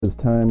It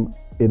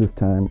is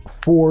time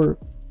for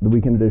the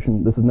weekend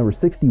edition. This is number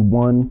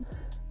 61.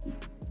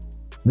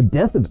 The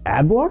death of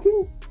ad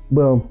blocking?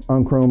 Well,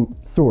 on Chrome,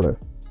 sorta.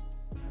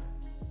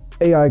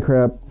 AI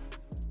crap,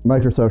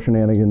 Microsoft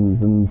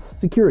shenanigans, and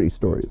security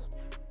stories.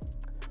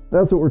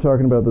 That's what we're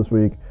talking about this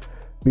week.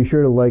 Be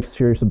sure to like,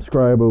 share,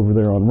 subscribe over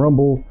there on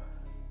Rumble.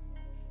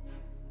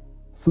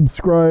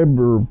 Subscribe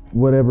or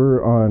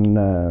whatever on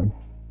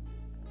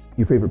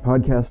your favorite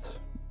podcast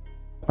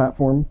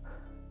platform.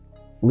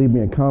 Leave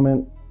me a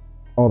comment.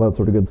 All that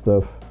sort of good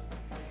stuff.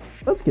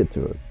 Let's get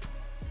to it.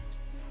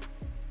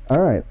 All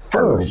right.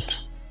 So,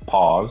 first,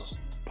 pause.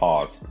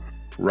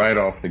 Right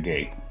off the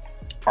gate.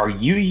 Are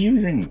you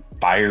using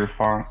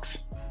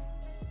Firefox?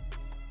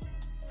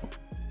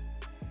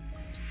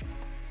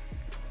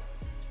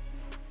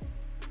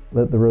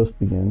 Let the roast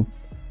begin.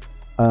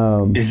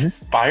 Is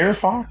this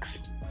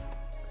Firefox?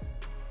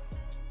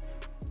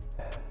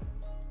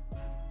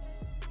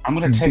 I'm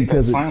going to take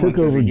that silence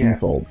as a yes.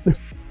 Default.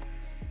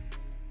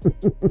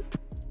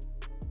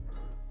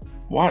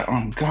 Why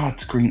on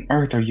God's green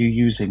earth are you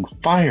using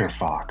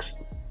Firefox?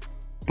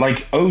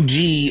 Like OG,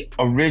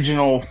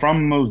 original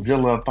from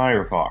Mozilla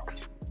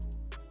Firefox.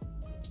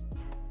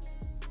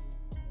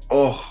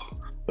 Oh,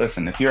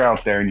 listen, if you're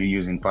out there and you're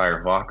using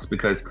Firefox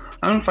because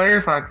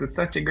Firefox is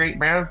such a great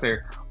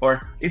browser, or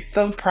it's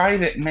so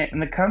private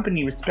and the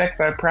company respects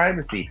our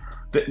privacy,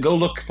 go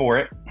look for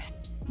it.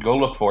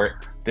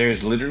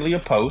 There's literally a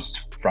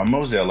post from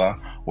Mozilla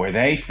where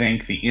they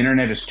think the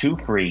internet is too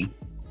free,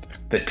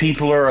 that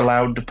people are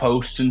allowed to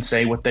post and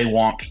say what they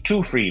want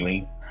too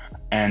freely,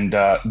 and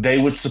they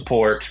would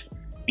support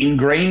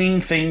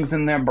ingraining things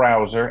in their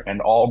browser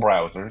and all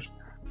browsers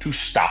to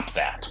stop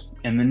that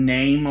in the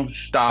name of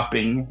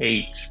stopping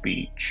hate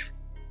speech.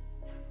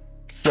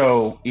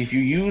 So if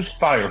you use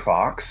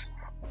Firefox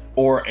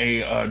or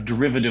a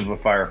derivative of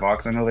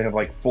Firefox, I know they have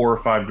like 4 or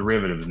 5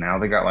 derivatives now.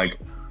 They got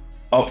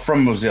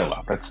from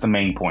Mozilla. That's the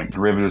main point.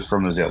 Derivatives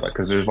from Mozilla.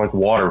 Because there's like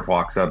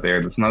WaterFox out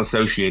there that's not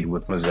associated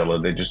with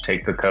Mozilla. They just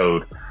take the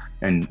code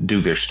and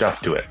do their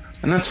stuff to it.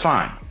 And that's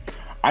fine.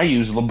 I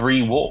use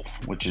Labrie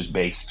Wolf, which is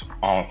based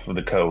off of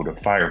the code of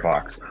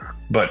Firefox.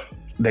 But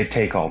they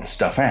take all the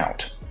stuff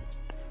out.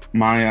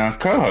 My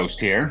co-host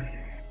here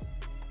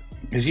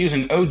is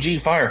using OG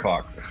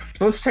Firefox.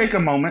 So let's take a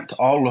moment to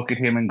all look at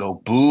him and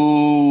go,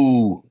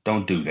 boo,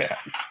 don't do that.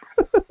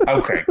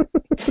 Okay.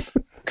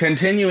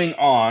 Continuing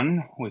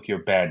on with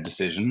your bad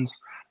decisions,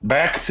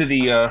 back to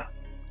the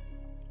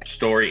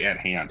story at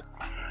hand.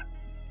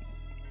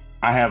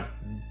 I have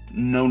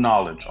no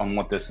knowledge on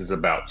what this is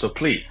about, so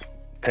please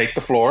take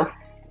the floor,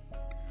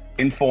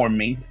 inform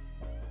me.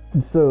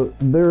 So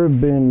there have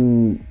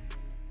been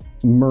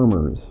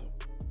murmurs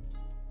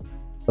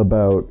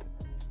about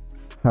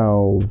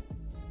how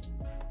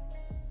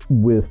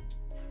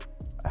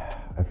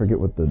I forget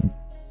what the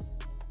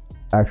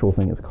actual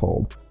thing is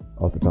called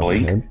off the top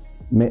Blink? of my head.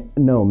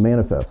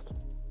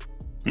 Manifest.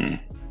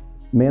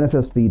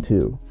 Manifest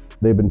V2.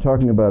 They've been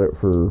talking about it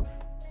for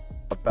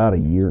about a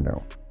year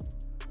now.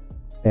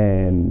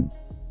 And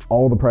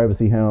all the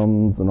privacy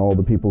hounds and all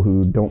the people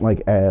who don't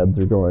like ads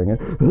are going,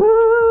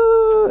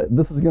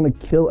 this is going to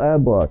kill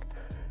ad block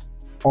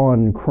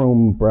on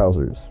Chrome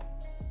browsers.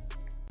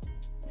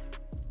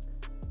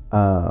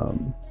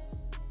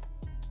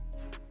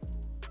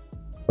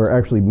 Or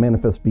actually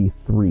Manifest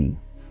V3.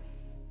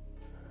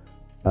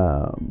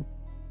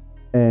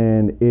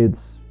 And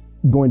it's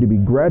going to be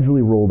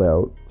gradually rolled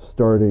out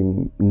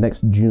starting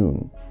next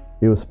June.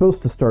 It was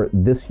supposed to start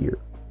this year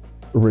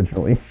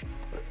originally,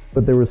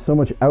 but there was so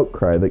much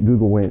outcry that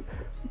Google went,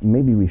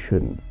 maybe we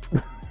shouldn't.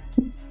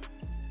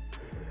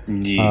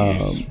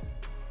 Yes.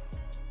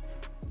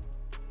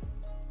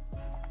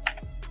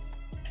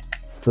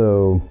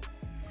 So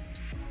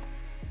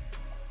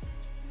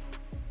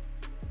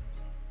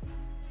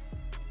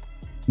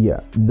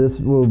yeah, this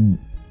will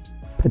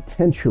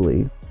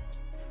potentially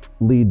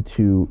lead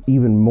to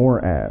even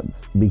more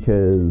ads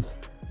because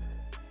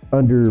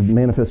under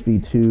Manifest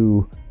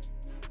V2,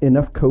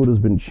 enough code has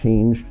been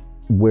changed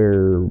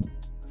where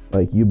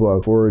like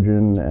uBlock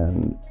Origin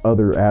and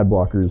other ad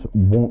blockers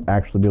won't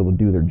actually be able to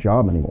do their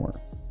job anymore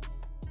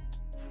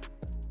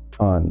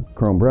on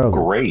Chrome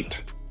browser.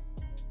 Great.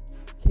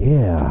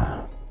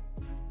 Yeah.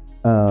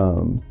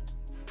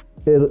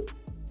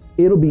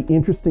 It'll be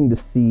interesting to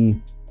see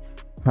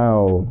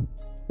how,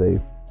 say,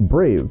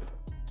 Brave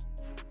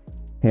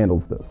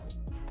handles this,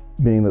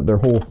 being that their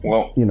whole,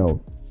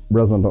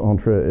 raison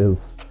d'etre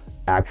is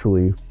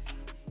actually,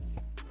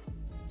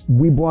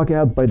 we block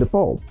ads by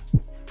default.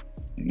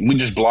 We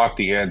just block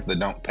the ads that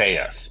don't pay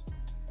us.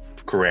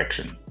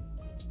 Correction.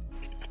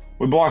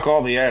 We block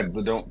all the ads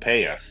that don't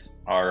pay us.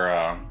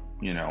 Our,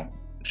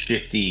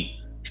 shifty,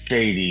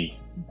 shady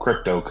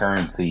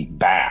cryptocurrency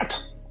bat.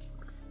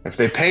 If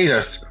they paid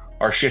us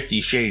our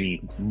shifty,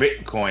 shady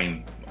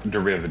Bitcoin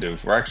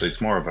derivative, or actually it's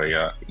more of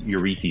a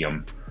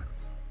Ethereum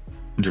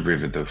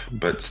derivative,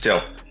 but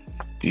still,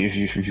 if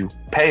you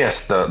pay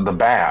us the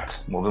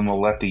bat, well then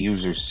we'll let the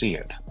users see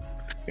it.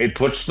 It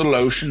puts the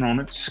lotion on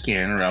its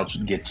skin or else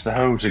it gets the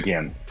hose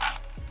again.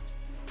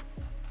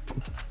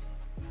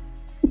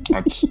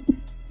 That's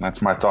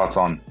that's my thoughts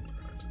on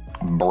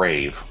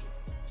Brave.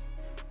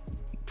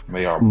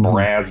 They are Mhm.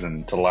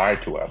 brazen to lie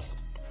to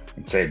us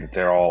and say that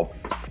they're all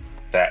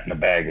that in a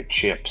bag of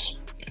chips.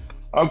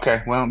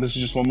 Okay, well, this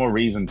is just one more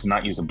reason to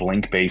not use a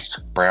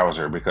Blink-based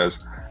browser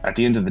because at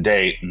the end of the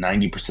day,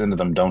 90% of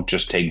them don't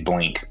just take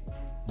Blink.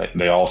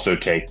 They also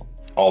take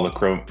all the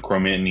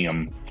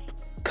Chromium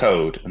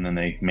code and then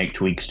they make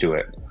tweaks to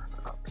it.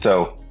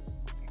 So,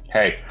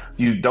 hey,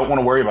 you don't want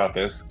to worry about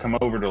this. Come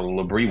over to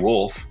Labrie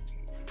Wolf,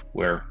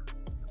 where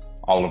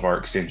all of our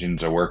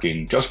extensions are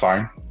working just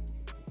fine.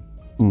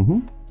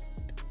 Mm-hmm.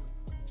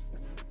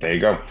 There you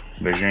go.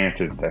 There's your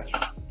answer to this.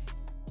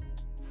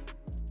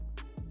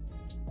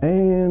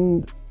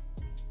 And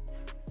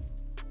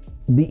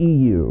the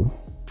EU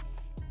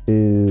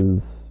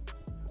is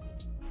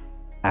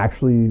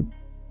actually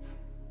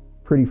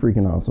pretty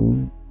freaking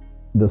awesome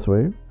this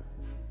way.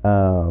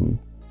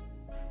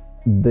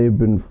 They've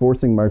been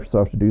forcing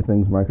Microsoft to do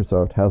things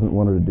Microsoft hasn't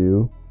wanted to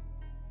do.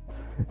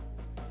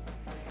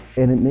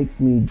 And it makes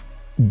me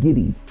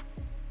giddy.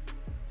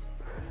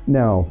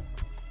 Now,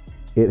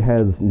 it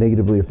has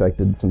negatively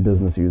affected some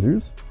business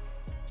users.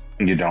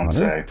 You don't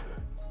say.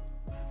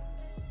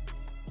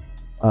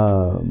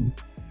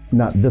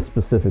 Not this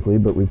specifically,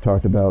 but we've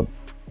talked about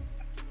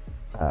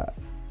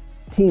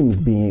Teams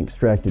being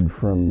extracted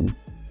from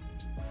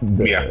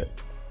the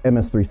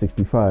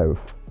MS365.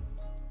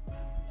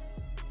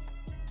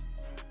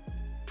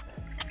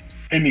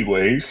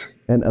 Anyways.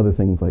 And other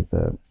things like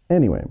that.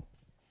 Anyway.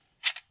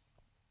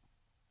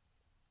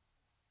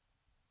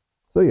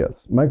 So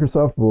yes,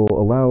 Microsoft will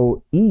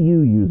allow EU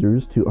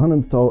users to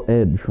uninstall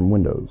Edge from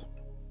Windows.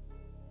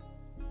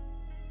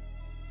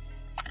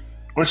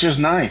 Which is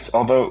nice,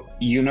 although,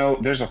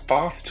 there's a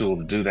FOSS tool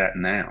to do that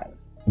now.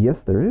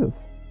 Yes, there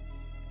is.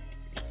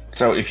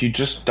 So if you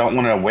just don't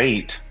want to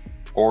wait,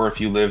 or if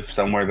you live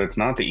somewhere that's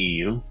not the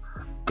EU,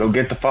 go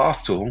get the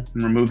FOSS tool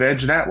and remove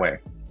Edge that way.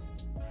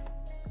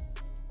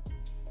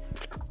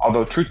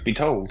 Although, truth be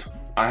told,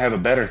 I have a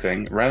better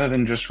thing. Rather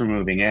than just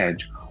removing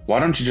Edge, why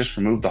don't you just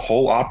remove the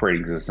whole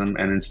operating system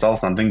and install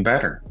something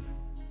better?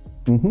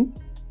 Mm-hmm.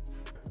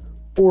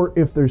 Or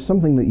if there's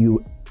something that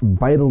you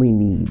vitally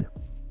need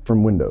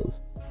from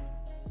Windows,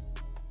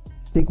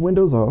 take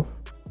Windows off,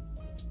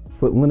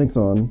 put Linux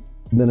on,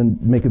 then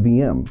make a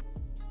VM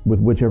with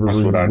whichever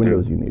version of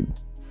Windows you need.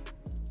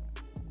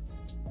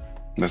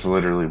 That's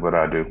literally what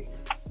I do.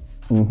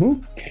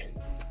 Mm-hmm.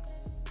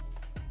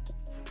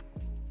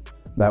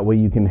 That way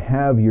you can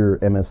have your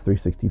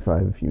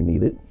MS365 if you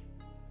need it.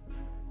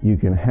 You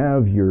can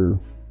have your,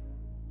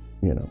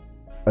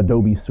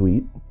 Adobe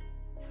suite.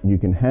 You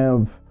can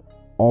have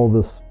all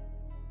this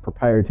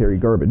proprietary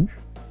garbage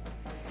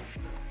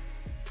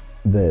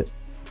that,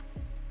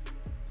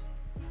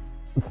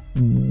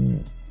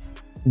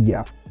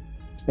 yeah.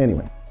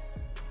 Anyway.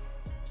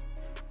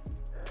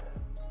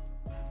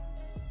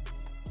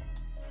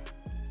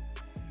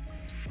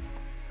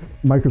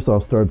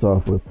 Microsoft starts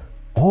off with,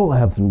 all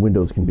apps in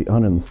Windows can be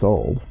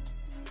uninstalled.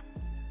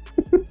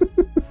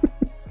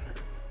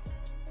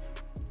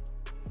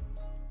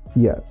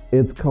 Yeah,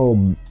 it's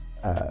called,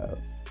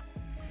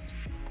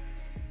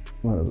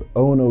 what is it?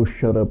 Oh no,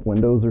 shut up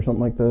Windows or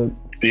something like that?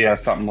 Yeah,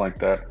 something like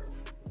that.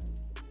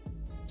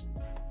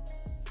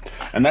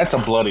 And that's a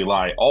bloody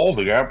lie. All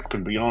the apps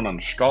can be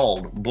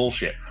uninstalled.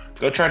 Bullshit.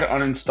 Go try to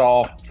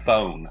uninstall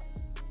Phone.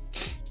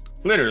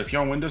 Literally, if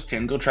you're on Windows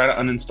 10, go try to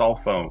uninstall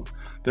Phone.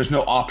 There's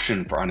no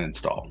option for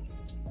uninstall.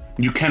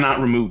 You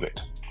cannot remove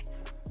it.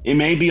 It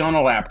may be on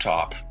a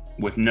laptop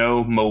with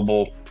no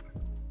mobile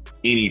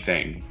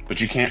anything, but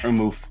you can't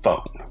remove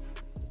Phone.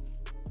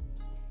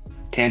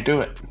 Can't do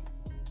it.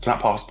 It's not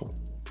possible.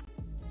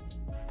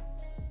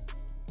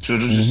 So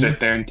it'll just sit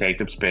there and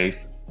take up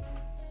space.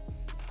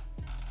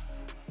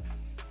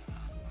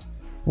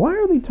 Why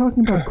are they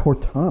talking about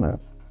Cortana?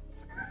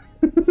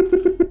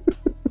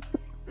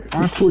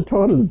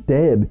 Cortana's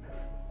dead.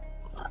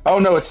 Oh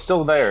no, it's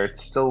still there.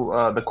 It's still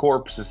the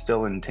corpse is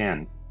still in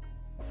 10.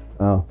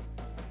 Oh.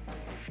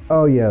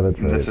 Oh yeah, that's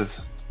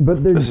right.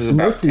 But they're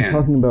mostly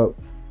talking about.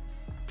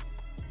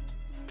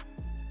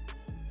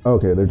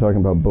 Okay, they're talking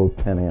about both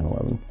 10 and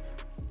 11.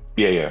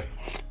 Yeah.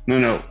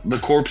 No, the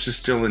corpse is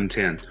still in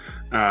 10.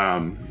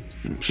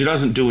 She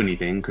doesn't do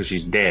anything because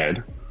she's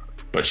dead,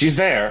 but she's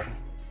there.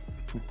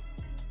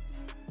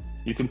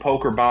 You can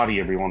poke her body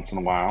every once in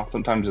a while.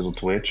 Sometimes it'll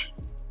twitch.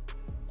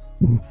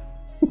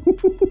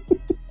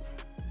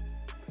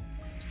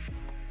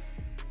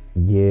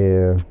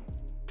 Yeah.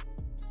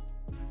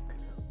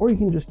 Or you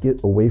can just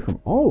get away from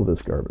all of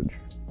this garbage.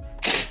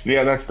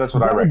 Yeah, that's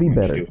what I recommend. That would be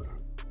better. You do.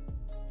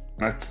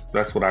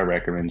 That's what I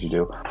recommend you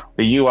do.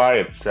 The UI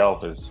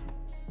itself is,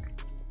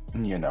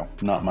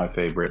 not my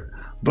favorite,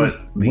 but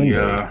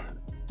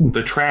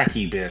the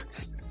tracky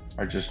bits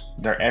are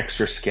they're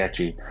extra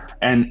sketchy.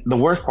 And the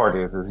worst part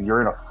is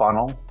you're in a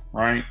funnel,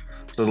 right?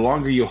 So the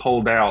longer you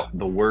hold out,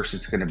 the worse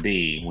it's going to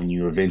be when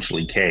you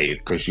eventually cave,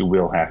 because you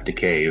will have to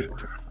cave.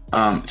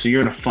 So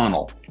you're in a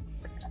funnel.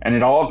 And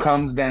it all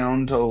comes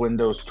down to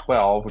Windows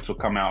 12, which will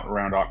come out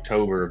around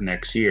October of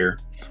next year.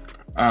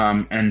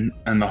 And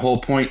the whole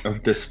point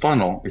of this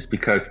funnel is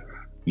because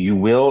you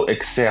will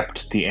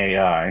accept the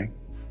AI,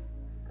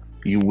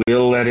 you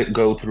will let it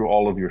go through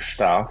all of your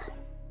stuff.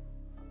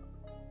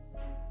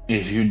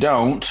 If you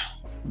don't,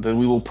 then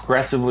we will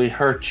progressively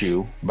hurt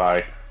you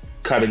by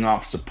cutting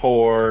off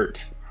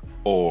support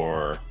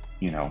or,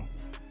 you know,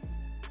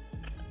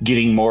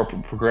 getting more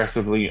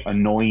progressively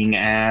annoying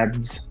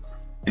ads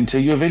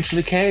until you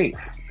eventually cave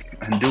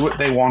and do what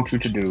they want you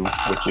to do,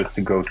 which is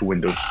to go to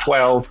Windows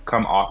 12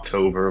 come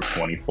October of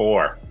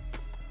 24.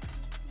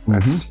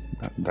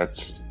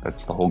 That's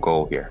the whole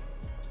goal here.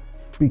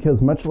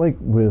 Because much like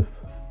with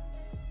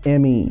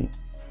ME,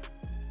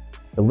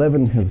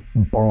 11 has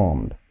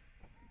bombed.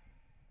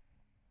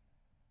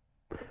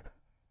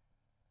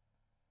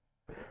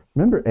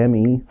 Remember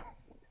ME?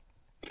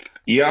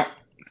 Yep.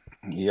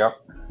 You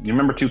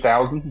remember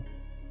 2000?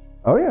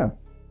 Oh, yeah.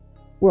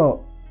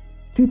 Well,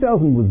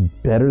 2000 was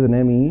better than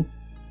ME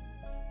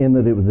in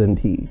that it was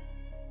NT.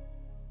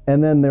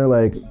 And then they're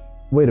like,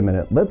 wait a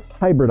minute, let's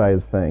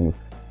hybridize things.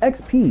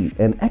 XP,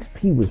 and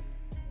XP was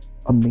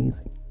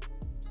amazing.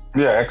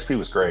 Yeah, XP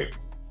was great.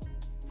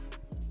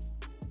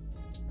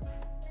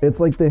 It's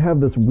like they have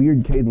this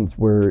weird cadence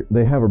where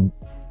they have a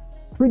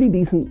pretty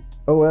decent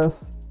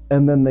OS,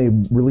 and then they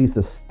release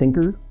a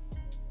stinker,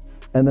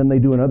 and then they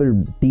do another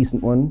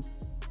decent one,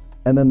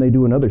 and then they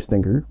do another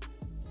stinker.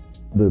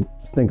 The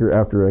stinker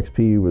after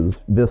XP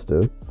was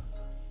Vista.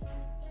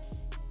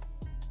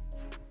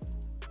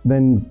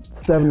 Then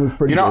 7 was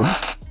pretty good.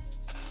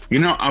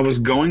 I was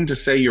going to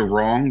say you're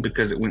wrong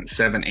because it went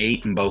 7,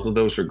 8, and both of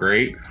those were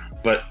great.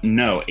 But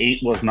no,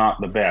 8 was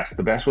not the best.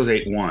 The best was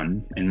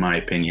 8.1, in my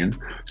opinion.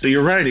 So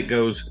you're right. It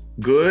goes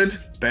good,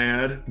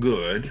 bad,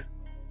 good.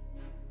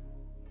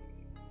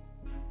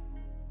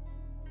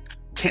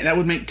 10, that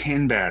would make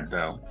 10 bad,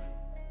 though.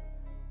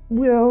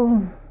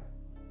 Well,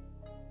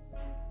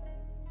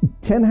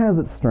 10 has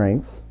its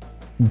strengths,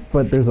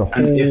 but there's a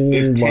whole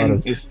if 10, lot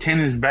of... If 10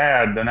 is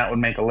bad, then that would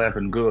make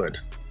 11 good.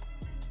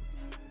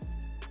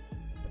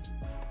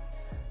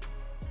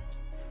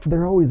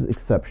 There are always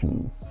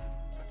exceptions.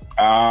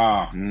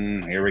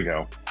 Here we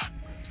go.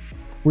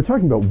 We're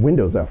talking about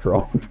Windows after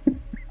all.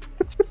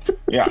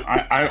 Yeah,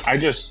 I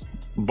just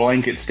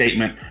blanket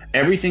statement.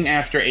 Everything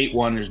after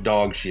 8.1 is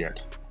dog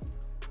shit.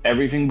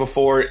 Everything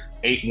before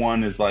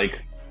 8.1 is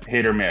like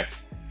hit or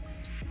miss.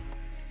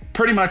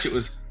 Pretty much it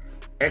was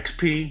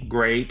XP,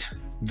 great.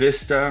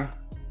 Vista,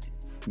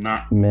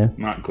 not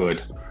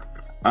good.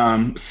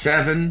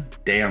 7,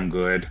 damn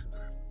good.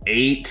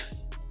 8,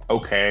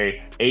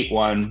 okay.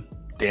 8.1,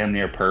 damn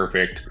near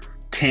perfect.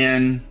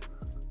 10,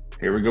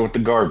 here we go with the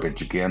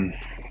garbage again.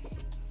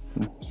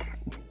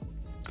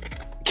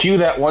 Cue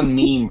that one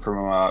meme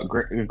from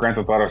Grand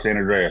Theft Auto San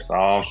Andreas.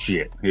 Oh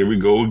shit, here we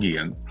go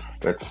again.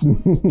 That's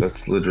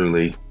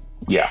literally,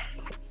 yeah.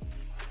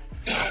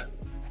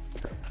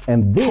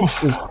 And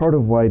this is part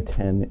of why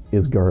 10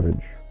 is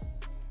garbage.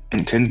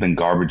 And 10's been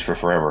garbage for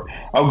forever.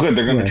 Oh good,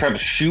 they're gonna try to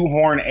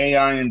shoehorn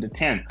AI into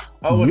 10.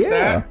 Oh, what's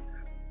that?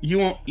 You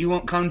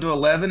won't come to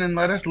 11 and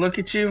let us look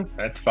at you?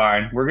 That's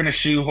fine. We're gonna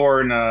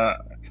shoehorn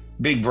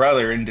Big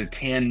Brother into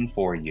 10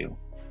 for you.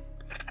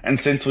 And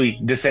since we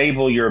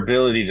disable your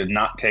ability to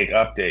not take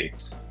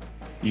updates,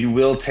 you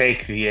will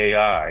take the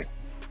AI.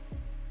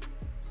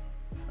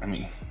 I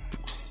mean,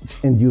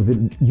 and you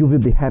will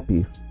be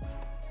happy.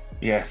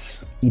 Yes.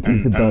 It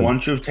is the bugs. And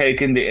once you've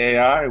taken the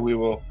AI, we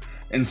will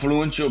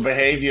influence your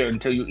behavior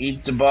until you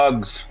eat the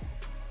bugs.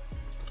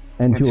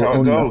 And that's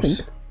how it goes.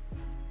 Nothing.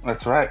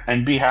 That's right.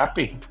 And be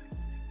happy.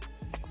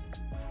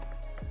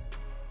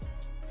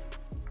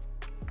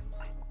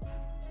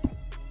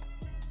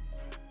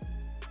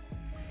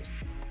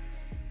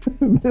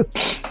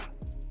 This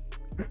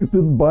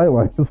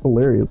byline is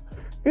hilarious.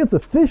 It's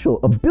official.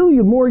 1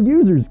 billion more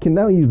users can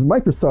now use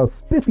Microsoft's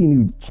spiffy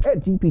new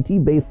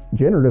ChatGPT-based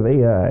generative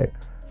AI.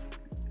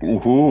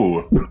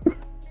 Ooh.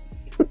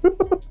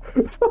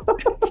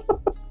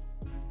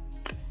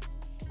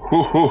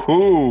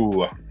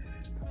 Hoo.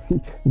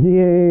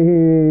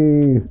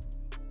 Yay!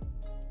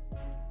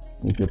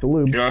 Get the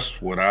lube.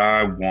 Just what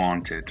I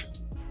wanted.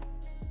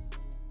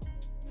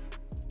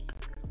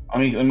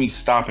 Let me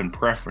stop and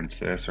preface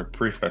this or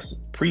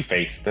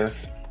preface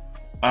this.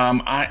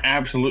 I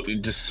absolutely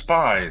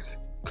despise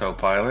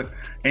Copilot.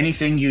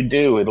 Anything you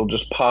do, it'll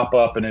just pop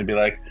up and it'll be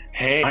like,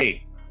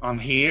 "Hey, I'm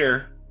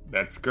here.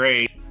 That's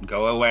great.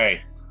 Go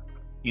away."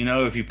 You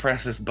know, if you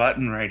press this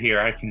button right here,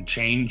 I can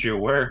change your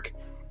work.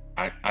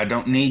 I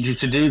don't need you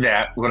to do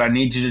that. What I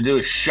need you to do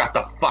is shut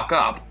the fuck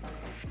up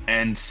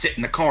and sit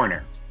in the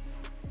corner.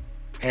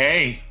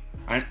 Hey,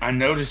 I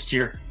noticed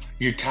you're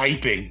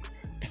typing.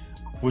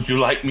 Would you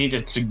like me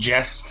to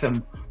suggest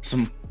some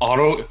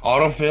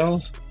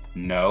autofills?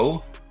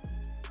 No.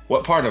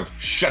 What part of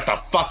shut the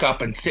fuck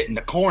up and sit in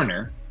the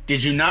corner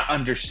did you not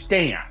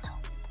understand?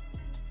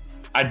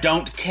 I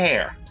don't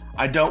care.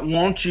 I don't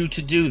want you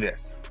to do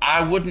this.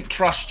 I wouldn't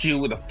trust you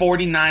with a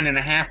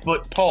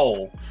 49.5-foot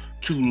pole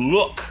to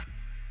look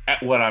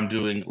at what I'm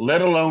doing,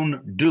 let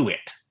alone do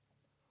it.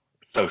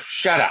 So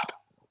shut up.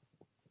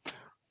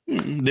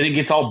 Then it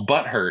gets all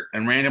butthurt,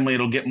 and randomly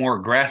it'll get more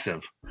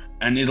aggressive,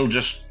 and it'll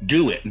just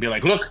do it and be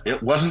like, "Look,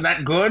 it wasn't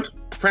that good.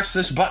 Press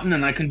this button,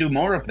 and I can do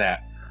more of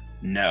that."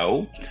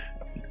 No,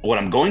 what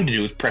I'm going to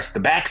do is press the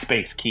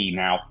backspace key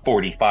now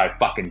 45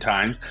 fucking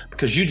times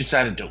because you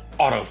decided to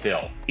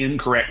autofill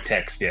incorrect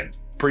text in.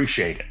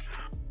 Appreciate it.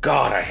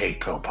 God, I hate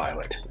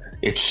Copilot.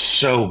 It's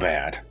so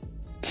bad.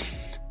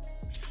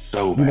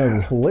 So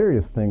bad. The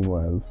hilarious thing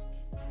was,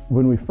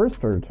 when we first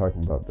started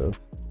talking about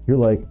this, you're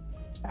like,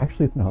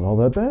 actually, it's not all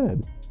that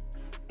bad.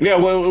 Yeah,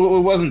 well, it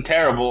wasn't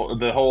terrible,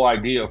 the whole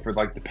idea for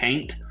like the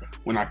paint,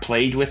 when I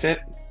played with it.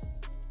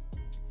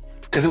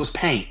 Because it was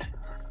paint.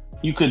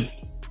 You could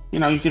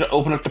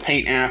open up the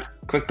paint app,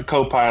 click the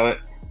Copilot,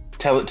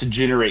 tell it to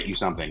generate you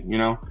something,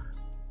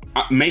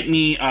 make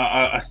me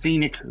a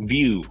scenic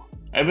view.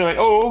 I'd be like,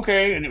 oh,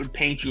 okay. And it would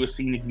paint you a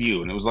scenic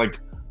view. And it was like,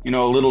 a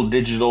little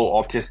digital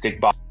autistic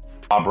Bob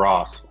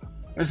Ross.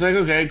 It's like,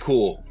 okay,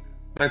 cool.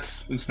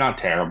 It's not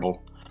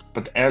terrible.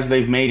 But as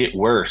they've made it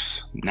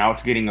worse, now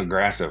it's getting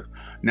aggressive.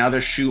 Now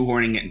they're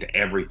shoehorning it into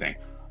everything.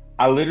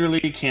 I literally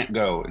can't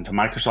go into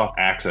Microsoft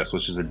Access,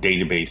 which is a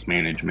database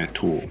management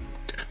tool,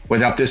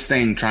 without this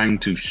thing trying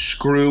to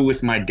screw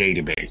with my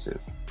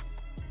databases.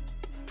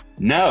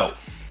 No,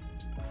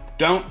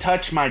 don't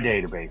touch my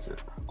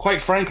databases.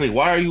 Quite frankly,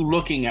 why are you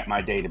looking at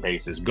my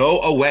databases?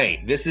 Go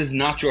away. This is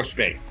not your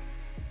space.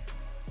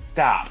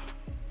 Stop.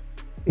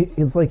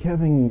 It's like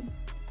having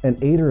an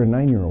 8 or a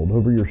 9-year-old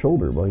over your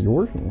shoulder while you're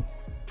working.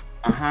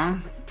 Uh-huh.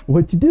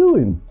 What you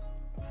doing?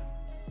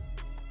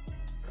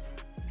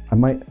 I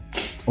might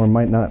or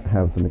might not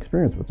have some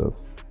experience with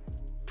this.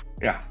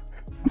 Yeah.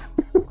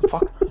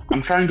 Fuck.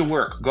 I'm trying to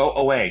work. Go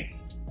away.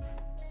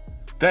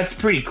 That's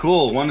pretty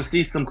cool. Want to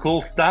see some cool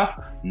stuff?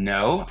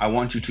 No, I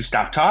want you to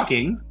stop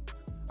talking.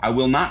 I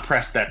will not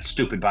press that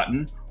stupid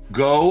button.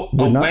 Go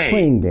We're away. Not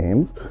playing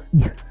games.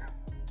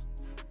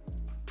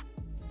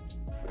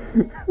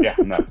 Yeah,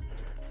 no.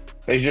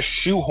 They just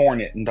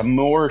shoehorn it into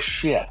more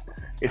shit.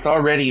 It's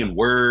already in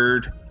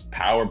Word,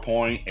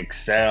 PowerPoint,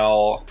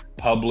 Excel,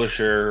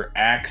 Publisher,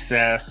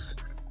 Access.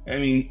 I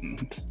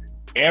mean,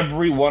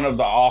 every one of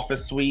the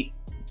Office Suite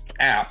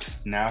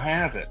apps now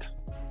has it.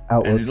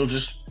 Outlook. And it'll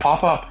just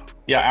pop up.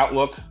 Yeah,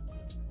 Outlook.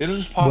 It'll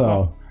just pop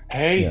up.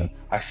 Hey, yeah.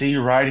 I see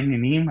you're writing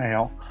an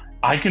email.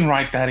 I can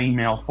write that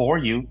email for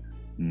you.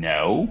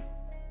 No.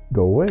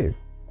 Go away.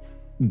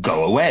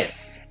 Go away.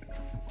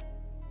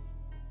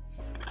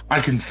 I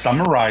can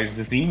summarize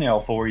this email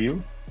for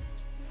you.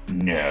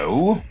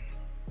 No.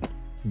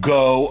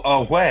 Go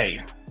away.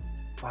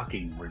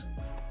 Fucking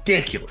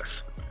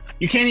ridiculous.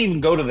 You can't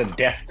even go to the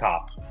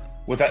desktop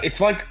without.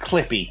 It's like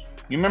Clippy.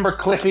 You remember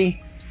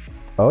Clippy?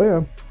 Oh,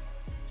 yeah.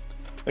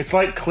 It's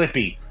like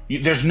Clippy.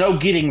 There's no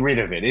getting rid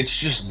of it. It's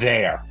just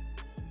there.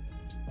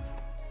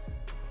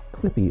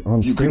 Clippy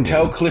on You can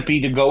tell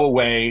Clippy to go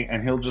away,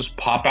 and he'll just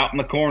pop out in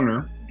the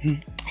corner.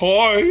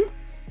 Hi.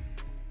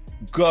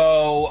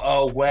 Go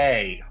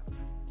away.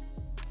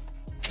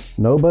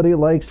 Nobody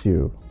likes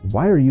you.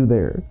 Why are you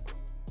there?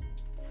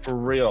 For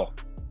real.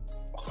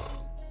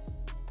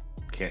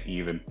 Can't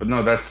even. But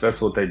no,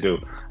 that's what they do.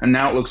 And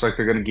now it looks like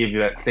they're going to give you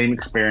that same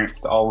experience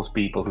to all those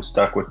people who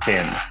stuck with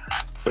 10.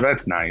 So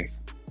that's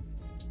nice.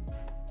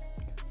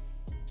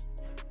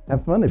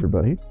 Have fun,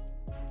 everybody.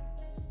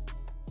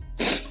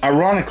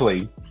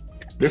 Ironically,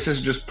 this is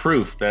just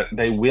proof that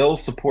they will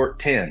support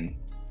 10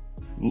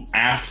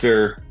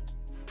 after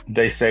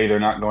they say they're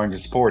not going to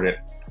support it,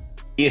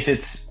 if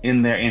it's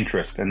in their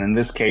interest. And in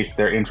this case,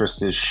 their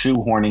interest is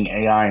shoehorning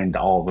AI into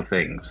all the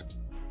things.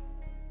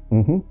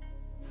 Mm-hmm.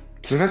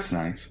 So that's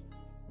nice.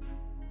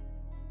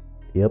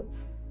 Yep.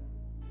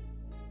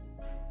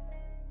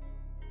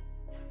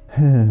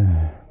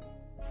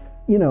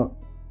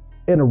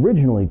 And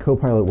originally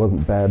Copilot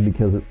wasn't bad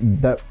because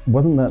that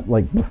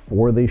like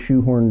before they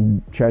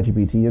shoehorned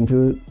ChatGPT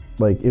into it.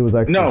 Like it was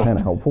actually kind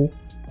of helpful.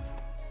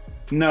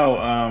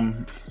 No,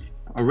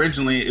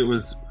 originally it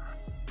was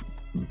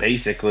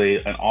basically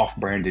an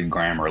off-branded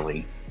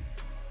Grammarly.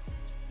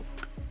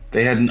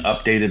 They hadn't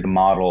updated the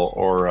model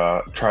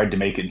or tried to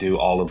make it do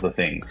all of the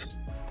things.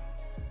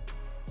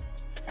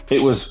 It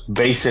was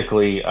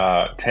basically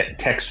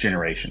text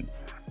generation.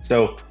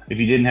 So if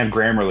you didn't have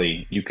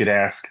Grammarly, you could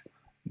ask.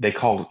 They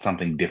called it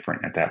something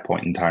different at that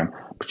point in time,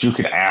 but you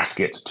could ask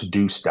it to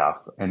do stuff,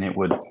 and it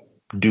would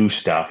do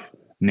stuff,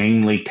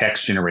 namely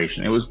text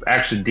generation. It was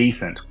actually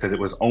decent because it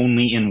was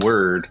only in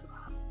Word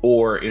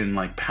or in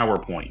like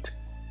PowerPoint.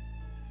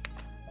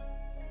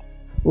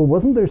 Well,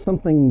 wasn't there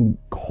something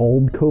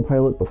called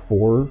Copilot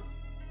before,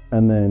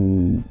 and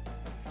then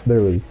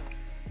there was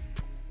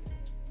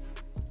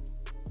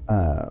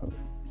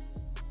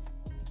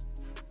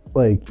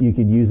like you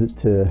could use it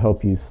to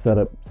help you set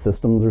up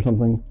systems or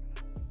something?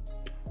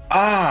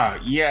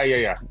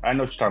 Yeah. I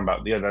know what you're talking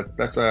about. Yeah,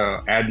 that's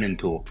a admin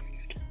tool.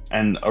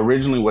 And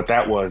originally what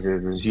that was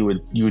is you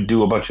would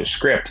do a bunch of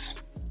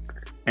scripts,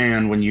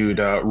 and when you'd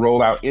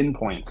roll out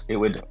endpoints, it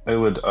would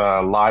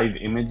live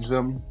image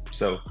them.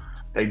 So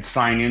they'd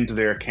sign into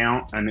their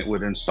account, and it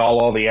would install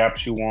all the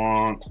apps you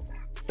want,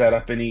 set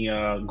up any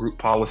group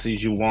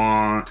policies you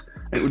want,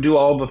 It would do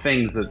all the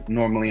things that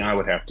normally I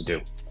would have to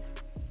do.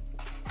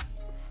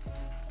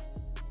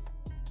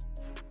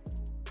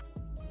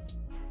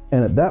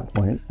 And at that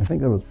point, I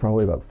think that was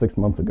probably about 6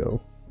 months ago,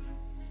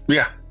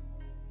 Yeah.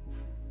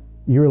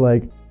 you were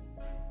like,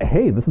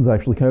 hey, this is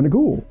actually kind of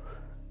cool.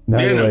 Now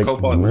Yeah, you're no, like,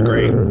 Copilot was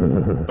great.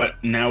 "Grr." But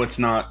now it's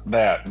not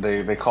that.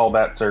 They call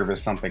that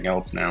service something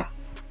else now.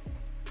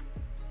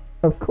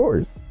 Of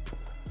course.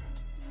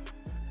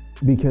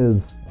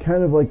 Because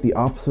kind of like the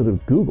opposite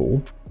of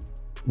Google,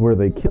 where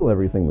they kill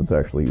everything that's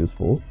actually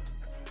useful,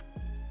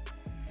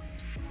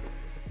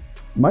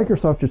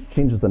 Microsoft just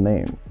changes the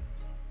name.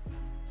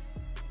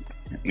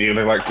 Yeah,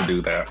 they like to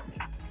do that.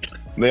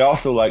 They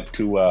also like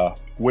to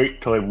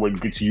wait till everyone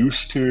gets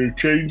used to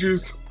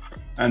changes,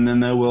 and then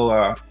they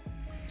will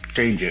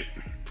change it.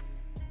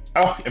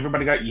 Oh,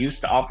 everybody got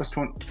used to Office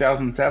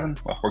 2007?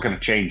 Well, we're going to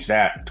change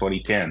that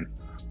 2010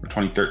 or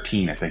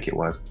 2013, I think it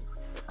was.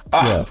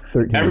 Yeah,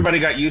 13. Everybody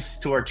got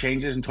used to our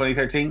changes in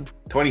 2013?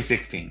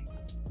 2016.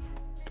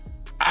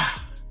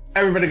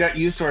 Everybody got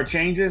used to our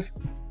changes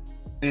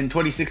in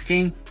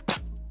 2016?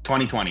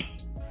 2020.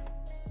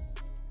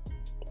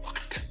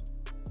 What?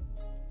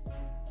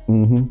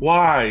 Mm-hmm.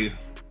 Why?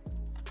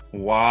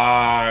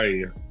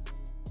 Why?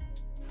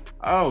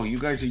 Oh, you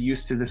guys are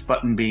used to this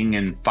button being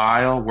in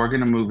File. We're going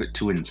to move it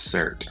to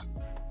Insert.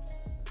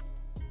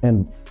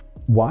 And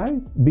why?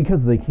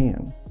 Because they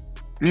can.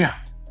 Yeah.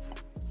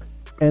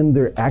 And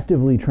they're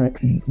actively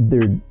trying,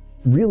 they're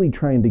really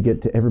trying to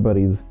get to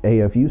everybody's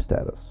AFU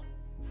status.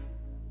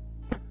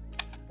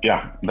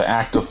 Yeah, the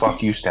active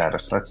fuck you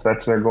status.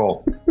 That's their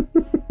goal.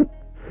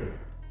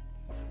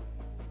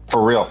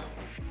 For real.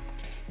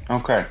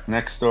 Okay,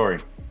 next story.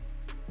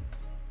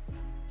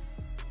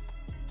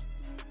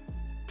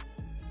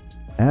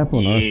 Apple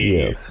and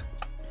RCS.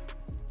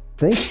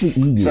 Thanks to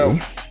EU.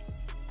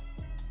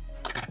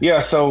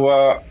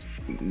 So,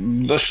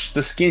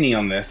 the skinny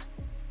on this.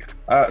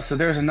 So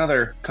there's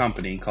another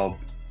company called,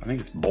 I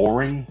think it's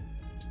Boring.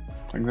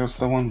 I think that's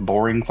the one.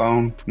 Boring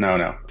Phone.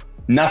 No.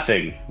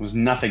 Nothing. It was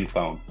Nothing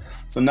Phone.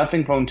 So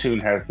Nothing Phone Tune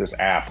has this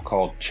app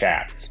called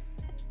Chats,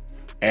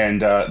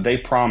 and they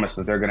promised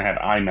that they're going to have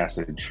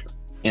iMessage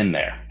in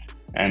there.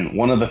 And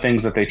one of the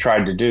things that they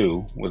tried to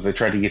do was they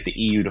tried to get the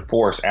EU to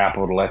force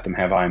Apple to let them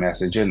have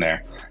iMessage in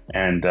there.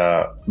 And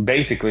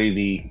basically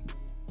the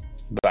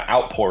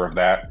outpour of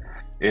that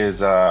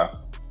is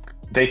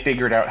they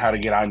figured out how to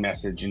get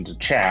iMessage into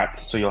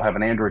Chats, so you'll have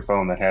an Android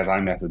phone that has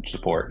iMessage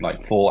support,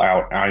 like full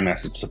out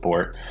iMessage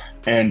support.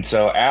 And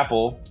so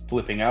Apple,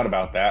 flipping out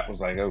about that, was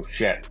like, oh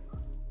shit,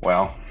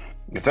 well,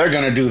 if they're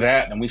going to do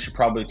that, then we should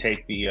probably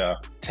take the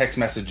text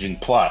messaging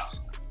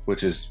plus,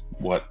 which is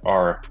what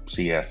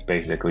RCS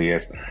basically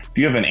is. If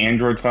you have an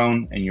Android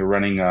phone and you're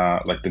running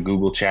like the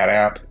Google Chat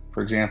app,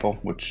 for example,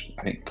 which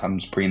I think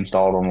comes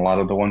pre-installed on a lot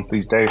of the ones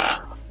these days,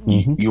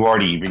 you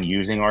already been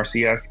using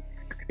RCS.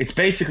 It's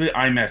basically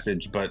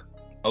iMessage, but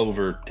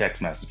over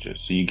text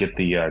messages. So you get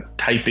the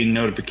typing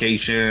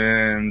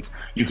notifications,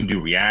 you can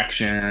do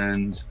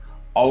reactions,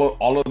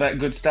 all of that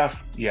good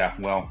stuff. Yeah,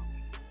 well,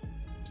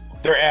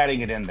 they're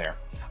adding it in there.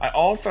 I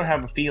also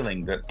have a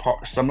feeling that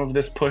some of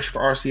this push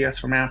for RCS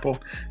from Apple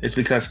is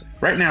because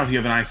right now, if you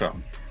have an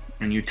iPhone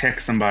and you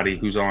text somebody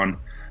who's on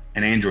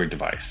an Android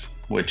device,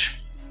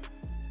 which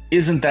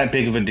isn't that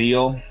big of a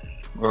deal,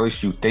 or at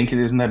least you think it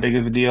isn't that big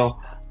of a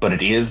deal, but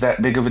it is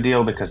that big of a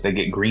deal because they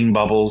get green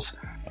bubbles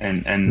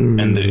and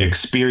the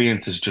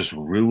experience is just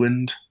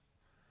ruined.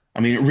 I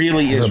mean, it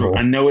really is.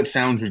 I know it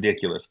sounds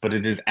ridiculous, but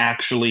it is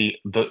actually,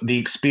 the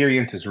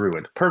experience is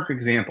ruined. Perfect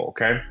example,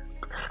 okay?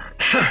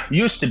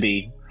 Used to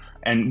be,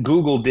 and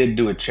Google did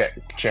do a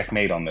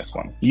checkmate on this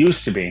one.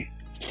 Used to be,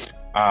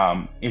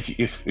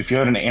 if you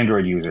had an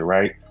Android user,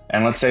 right,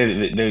 and let's say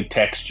that they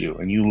text you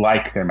and you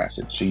like their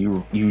message, so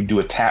you do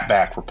a tap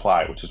back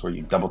reply, which is where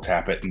you double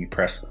tap it and you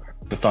press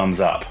the thumbs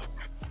up.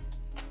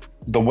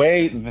 The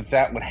way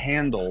that would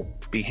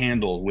be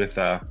handled with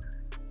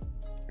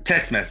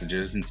text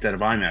messages instead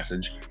of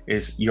iMessage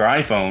is your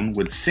iPhone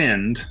would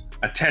send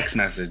a text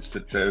message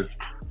that says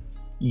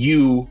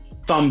you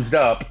thumbs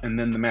up and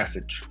then the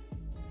message.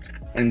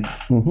 And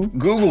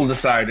Google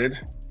decided,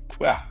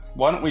 well,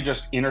 why don't we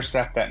just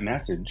intercept that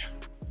message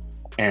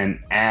and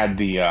add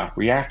the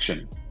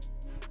reaction?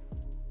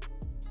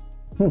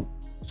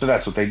 So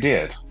that's what they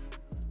did.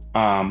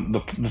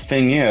 The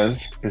thing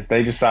is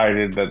they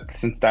decided that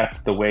since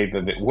that's the way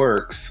that it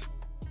works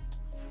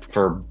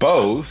for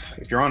both,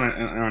 if you're on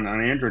an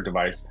Android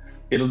device,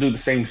 it'll do the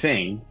same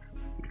thing.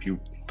 If you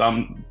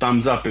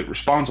thumbs up, it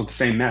responds with the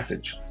same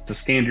message. It's a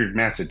standard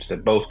message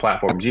that both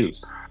platforms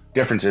use.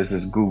 Difference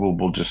is Google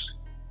will just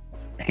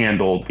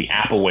handle the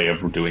Apple way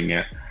of doing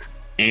it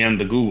and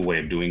the Google way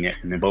of doing it.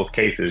 And in both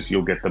cases,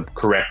 you'll get the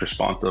correct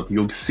response of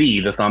you'll see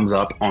the thumbs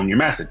up on your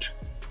message.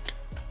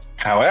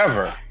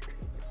 However,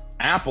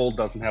 Apple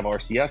doesn't have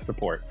RCS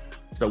support.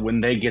 So when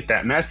they get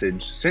that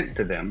message sent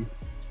to them,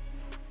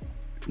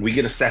 we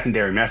get a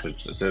secondary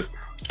message that says,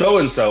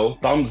 so-and-so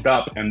thumbs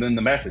up and then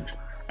the message.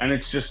 And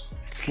it's just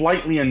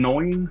slightly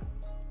annoying,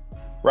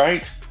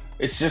 right?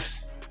 It's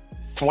just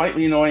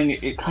slightly annoying.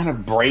 It kind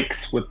of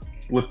breaks with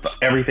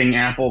everything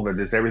Apple, that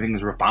just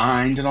everything's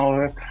refined and all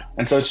of this,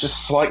 and so it's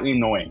just slightly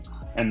annoying.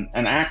 And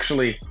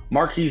actually,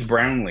 Marquise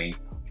Brownlee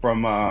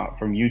from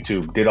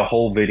YouTube did a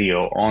whole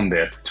video on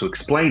this to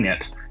explain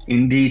it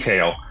in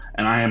detail.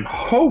 And I am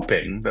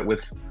hoping that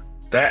with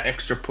that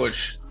extra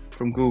push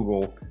from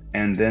Google,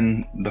 and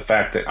then the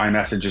fact that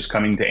iMessage is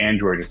coming to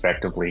Android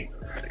effectively,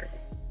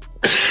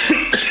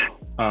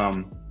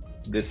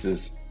 this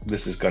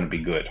is going to be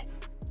good.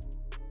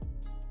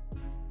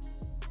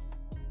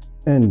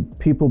 And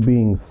people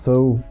being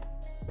so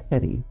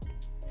petty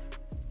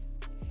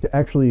to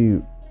actually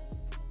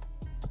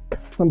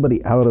cut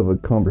somebody out of a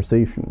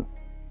conversation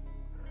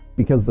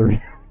because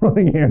they're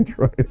running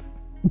Android.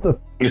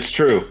 It's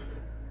true.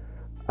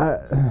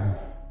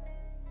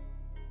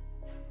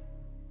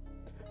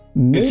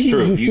 Maybe it's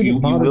true. You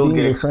will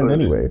get excluded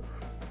anyway.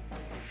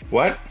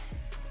 What?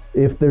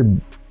 If they're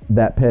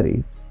that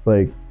petty,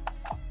 like,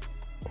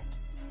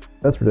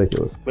 that's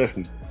ridiculous.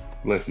 Listen.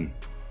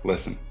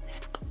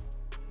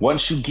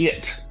 Once you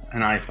get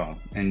an iPhone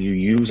and you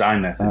use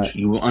iMessage,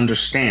 you will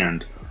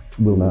understand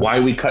why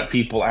we cut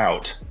people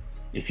out.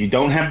 If you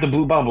don't have the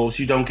blue bubbles,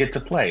 you don't get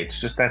to play.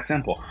 It's just that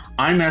simple.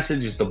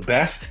 iMessage is the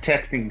best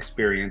texting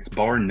experience,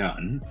 bar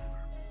none.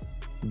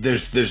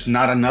 There's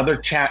not another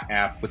chat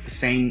app with the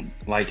same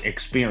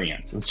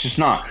experience. It's just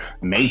not.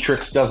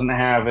 Matrix doesn't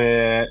have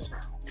it.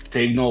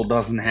 Signal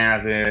doesn't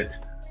have it.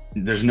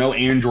 There's no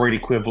Android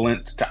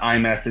equivalent to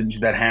iMessage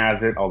that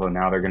has it, although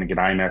now they're going to get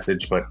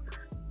iMessage, but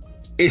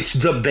it's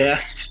the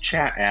best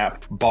chat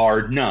app,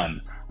 bar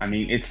none. I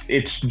mean, it's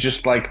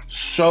just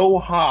so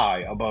high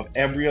above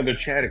every other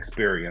chat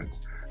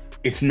experience.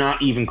 It's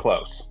not even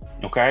close,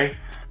 okay?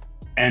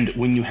 And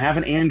when you have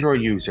an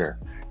Android user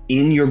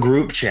in your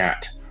group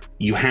chat,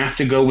 you have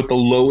to go with the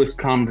lowest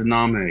common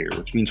denominator,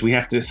 which means we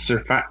have to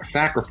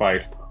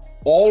sacrifice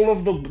all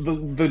of the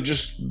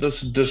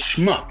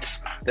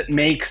schmutz that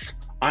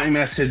makes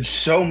iMessage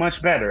so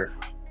much better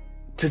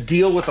to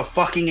deal with a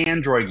fucking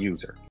Android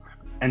user.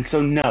 And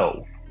so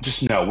no,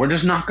 we're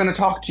just not going to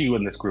talk to you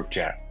in this group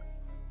chat.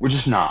 We're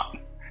just not.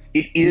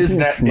 It is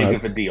that schmutz. big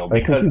of a deal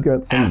because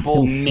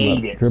Apple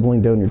made it.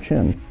 Dribbling down your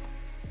chin.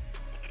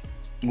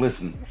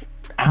 Listen,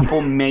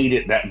 Apple made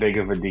it that big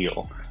of a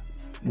deal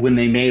when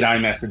they made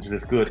iMessage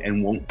this good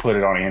and won't put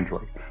it on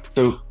Android.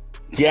 So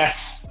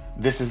yes,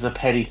 this is a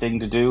petty thing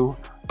to do,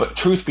 but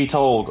truth be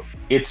told,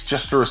 it's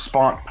just a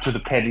response to the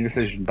petty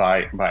decision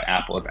by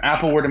Apple. If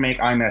Apple were to make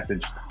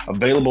iMessage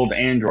available to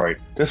Android,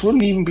 this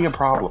wouldn't even be a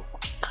problem.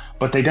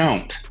 But they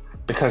don't,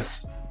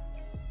 because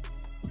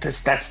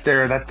that's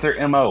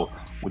their MO.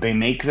 When they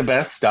make the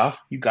best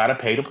stuff, you gotta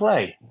pay to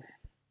play.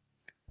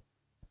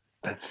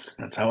 That's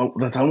how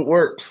it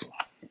works.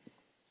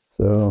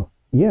 So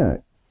yeah,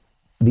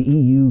 the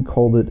EU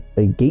called it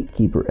a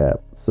gatekeeper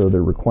app, so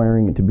they're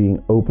requiring it to be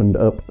opened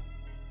up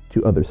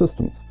to other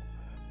systems.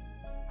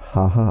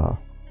 Haha.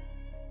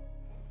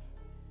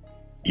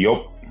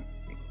 Yup.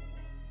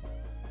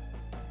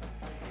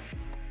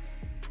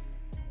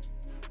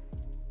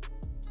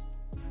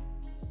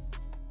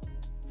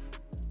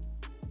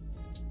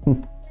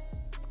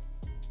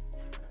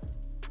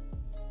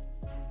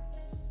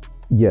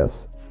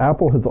 Yes,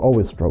 Apple has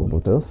always struggled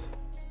with this.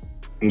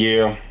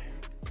 Yeah.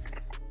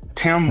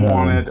 Tim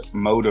wanted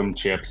modem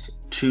chips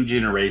 2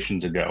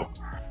 generations ago.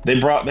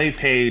 They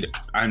paid,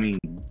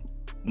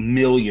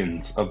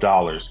 millions of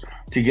dollars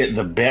to get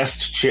the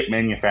best chip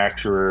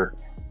manufacturer,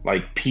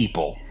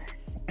 people,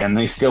 and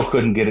they still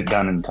couldn't get it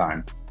done in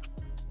time.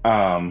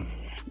 And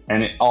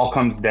it all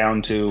comes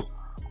down to,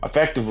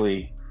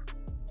 effectively,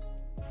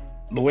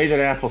 the way that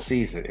Apple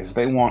sees it is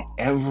they want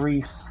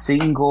every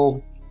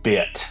single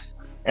bit,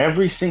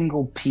 every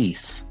single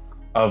piece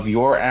of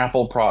your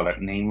Apple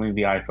product, namely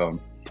the iPhone,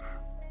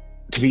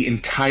 to be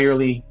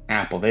entirely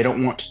Apple. They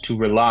don't want to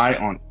rely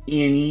on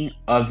any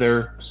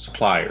other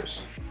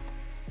suppliers.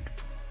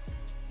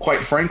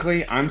 Quite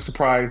frankly, I'm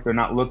surprised they're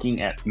not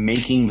looking at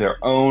making their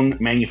own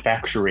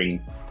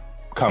manufacturing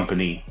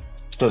company,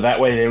 so that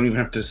way they don't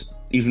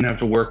even have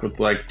to work with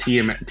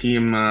TM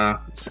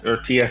or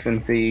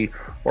TSMC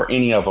or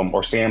any of them,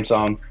 or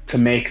Samsung, to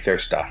make their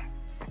stuff.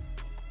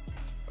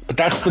 But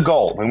that's the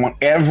goal. They want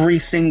every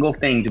single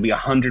thing to be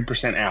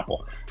 100%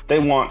 Apple. They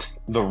want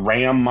the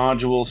RAM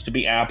modules to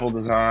be Apple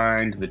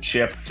designed, the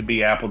chip to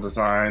be Apple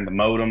designed, the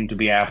modem to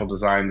be Apple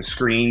designed, the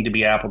screen to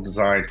be Apple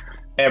designed,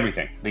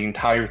 everything, the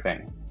entire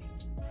thing.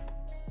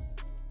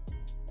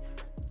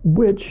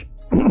 Which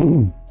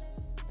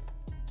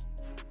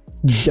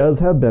does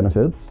have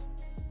benefits,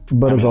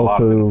 but is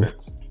also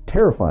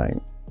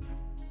terrifying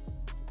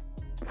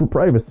for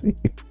privacy.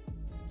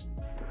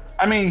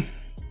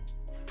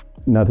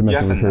 Not to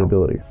mention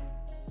repairability.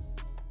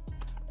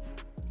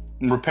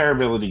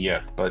 Repairability,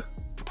 yes, but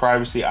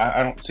privacy,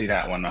 I don't see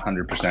that one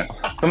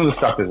 100%. Some of the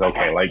stuff is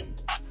okay.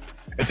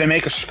 If they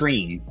make a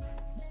screen,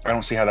 I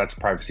don't see how that's a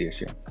privacy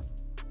issue.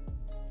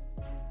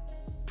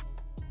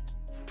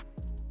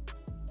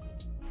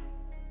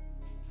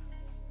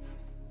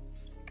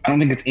 I don't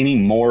think it's any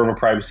more of a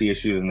privacy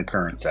issue than the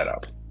current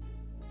setup.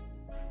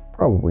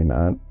 Probably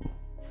not.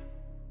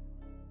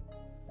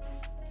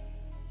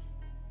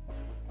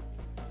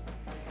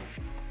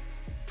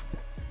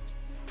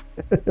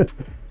 The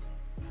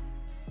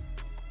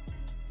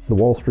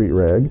Wall Street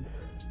Rag,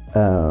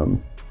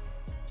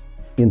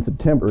 in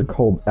September,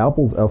 called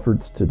Apple's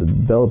efforts to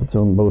develop its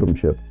own modem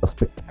chip a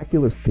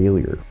spectacular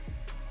failure.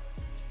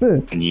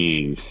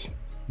 News.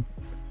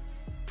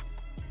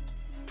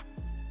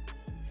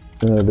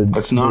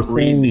 Let's not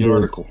read the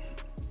article.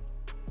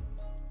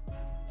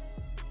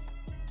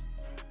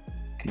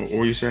 What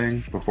were you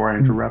saying before I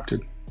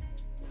interrupted?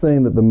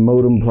 Saying that the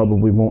modem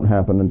probably won't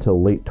happen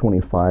until late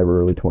 25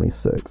 or early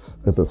 26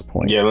 at this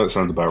point. Yeah, that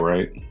sounds about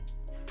right.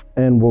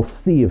 And we'll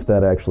see if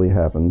that actually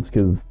happens,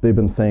 because they've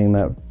been saying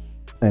that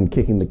and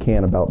kicking the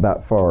can about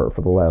that far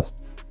for the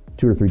last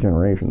 2 or 3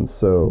 generations.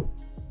 So,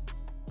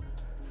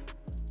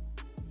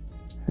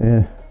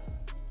 yeah,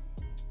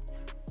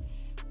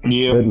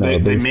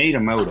 they made a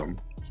modem.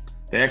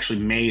 They actually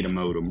made a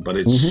modem, but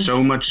it's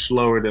so much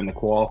slower than the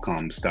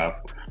Qualcomm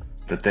stuff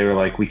that they were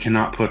like, we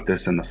cannot put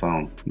this in the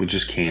phone. We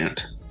just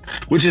can't.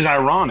 Which is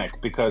ironic,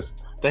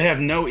 because they have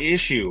no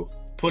issue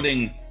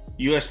putting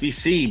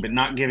USB-C, but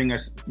not giving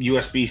us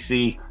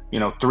USB-C,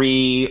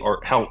 3 or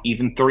hell,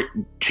 even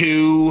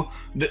 2.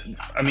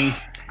 I mean,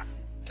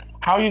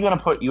 how are you going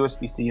to put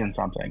USB-C in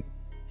something,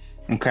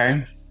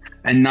 okay,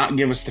 and not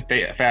give us the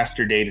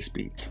faster data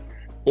speeds,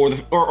 or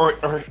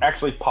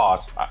actually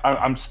pause?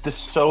 There's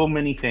so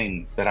many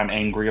things that I'm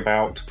angry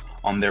about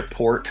on their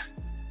port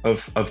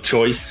of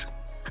choice.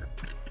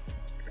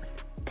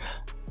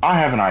 I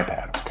have an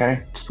iPad,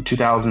 okay,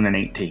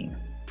 2018.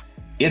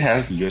 It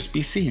has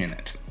USB-C in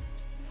it.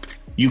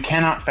 You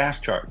cannot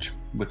fast charge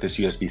with this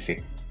USB-C.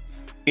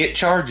 It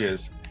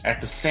charges at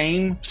the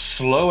same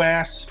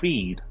slow-ass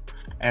speed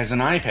as an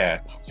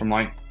iPad from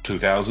like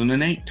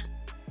 2008.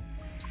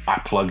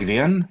 I plug it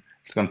in.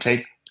 It's going to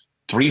take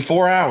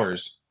 3-4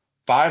 hours,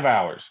 5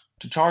 hours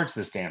to charge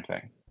this damn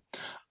thing.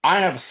 I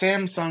have a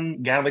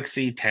Samsung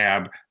Galaxy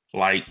Tab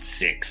Lite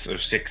 6 or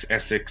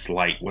 6S6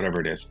 Lite, whatever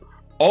it is.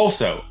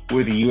 Also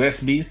with a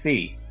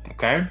USB-C,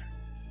 okay?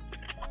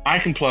 I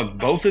can plug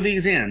both of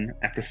these in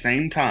at the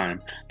same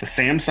time. The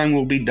Samsung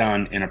will be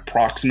done in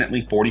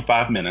approximately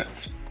 45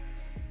 minutes.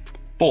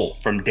 Full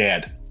from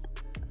dead.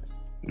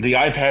 The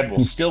iPad will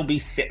still be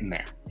sitting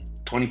there.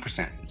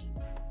 20%.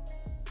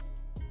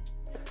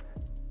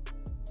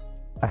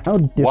 How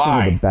different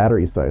are the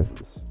battery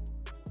sizes?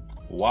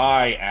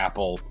 Why,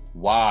 Apple?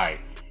 Why?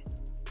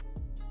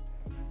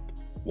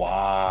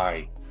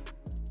 Why?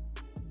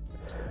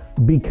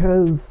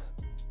 Because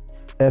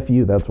F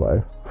you, that's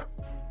why.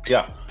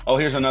 Yeah. Oh,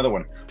 here's another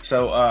one.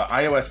 So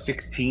iOS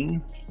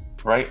 16,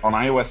 right? On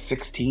iOS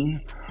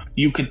 16,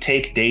 you could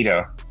take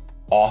data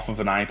off of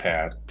an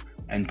iPad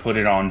and put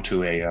it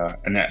onto a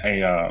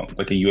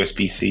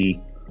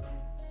USB-C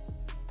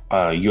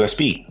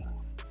USB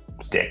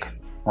stick,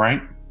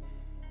 right?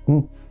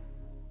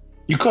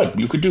 You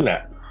could do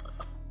that.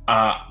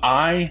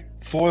 I,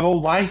 for the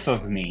life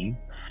of me,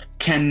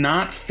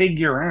 cannot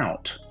figure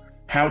out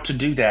how to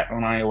do that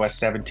on iOS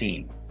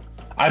 17.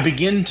 I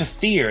begin to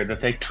fear that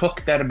they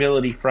took that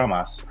ability from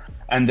us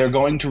and they're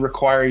going to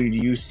require you to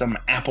use some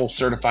Apple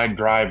certified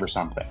drive or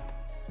something.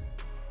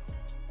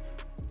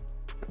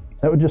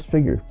 That would just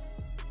figure.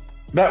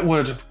 That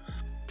would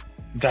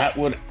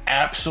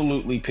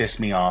absolutely piss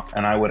me off,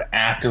 and I would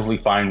actively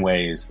find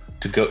ways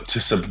to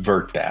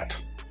subvert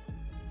that.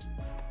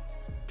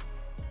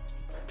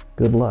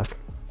 Good luck.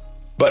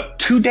 But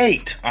to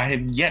date, I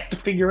have yet to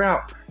figure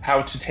out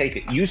how to take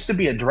it. It used to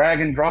be a drag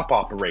and drop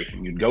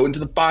operation. You'd go into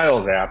the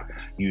Files app,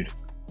 you'd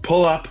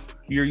pull up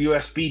your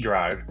USB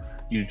drive,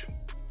 you'd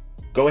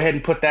go ahead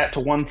and put that to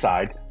one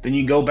side, then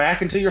you go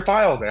back into your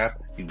Files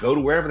app, you go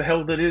to wherever the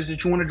hell that is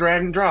that you want to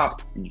drag and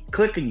drop, and you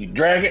click and you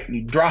drag it and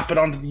you drop it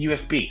onto the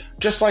USB,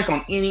 just like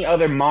on any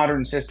other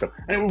modern system.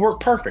 And it would work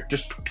perfect.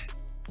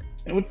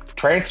 It would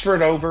transfer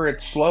it over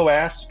at slow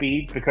ass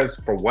speeds because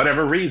for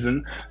whatever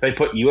reason they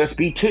put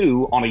USB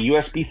 2 on a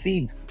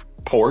USB-C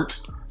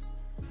port.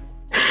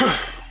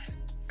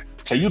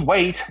 So you'd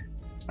wait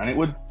and it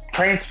would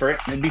transfer it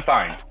and it'd be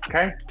fine.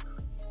 Okay?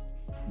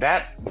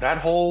 That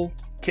whole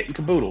kit and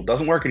caboodle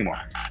doesn't work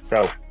anymore.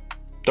 So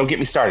don't get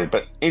me started.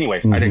 But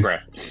anyways, I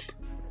digress.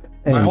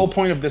 My whole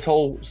point of this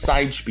whole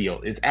side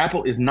spiel is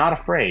Apple is not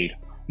afraid,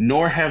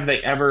 nor have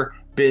they ever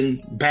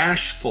been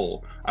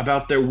bashful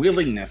about their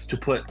willingness to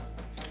put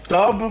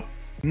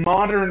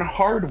sub-modern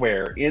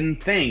hardware in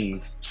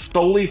things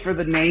solely for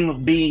the name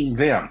of being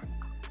them.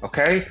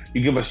 Okay?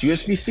 You give us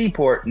USB-C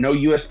port, no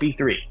USB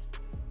 3.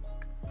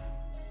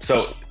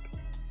 So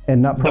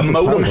and not the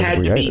modem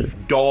had to be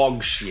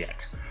dog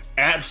shit.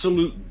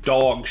 Absolute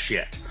dog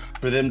shit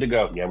for them to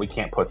go, yeah, we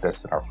can't put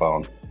this in our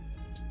phone.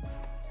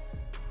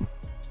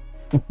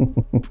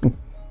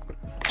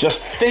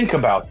 Just think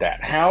about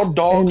that. How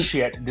dog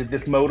shit did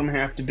this modem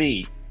have to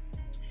be?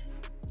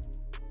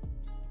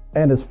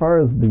 And as far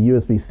as the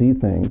USB-C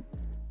thing,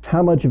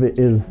 how much of it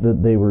is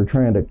that they were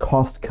trying to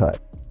cost cut,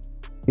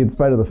 in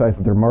spite of the fact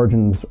that their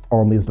margins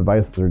on these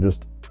devices are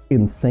just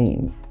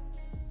insane?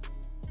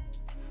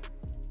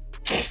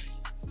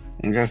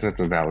 I guess that's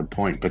a valid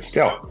point, but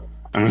still,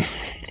 I mean,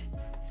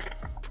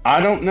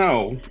 I don't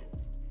know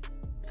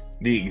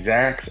the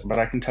exacts, but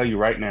I can tell you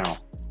right now,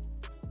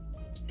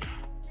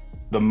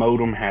 the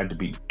modem had to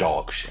be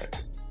dog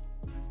shit.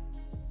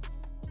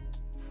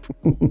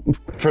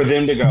 For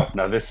them to go,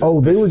 no, this is.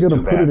 Oh, they were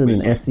going to put it in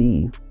an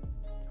SE.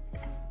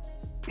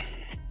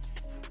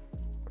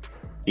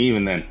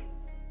 Even then.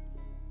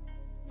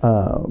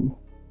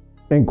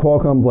 And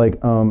Qualcomm's like,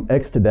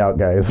 X'd out,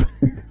 guys.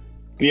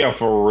 Yeah,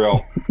 for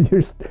real.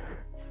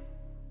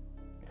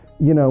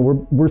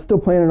 We're still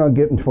planning on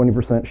getting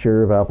 20%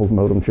 share of Apple's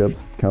modem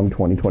chips come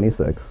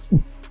 2026.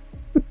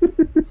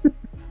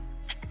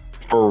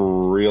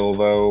 For real,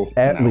 though.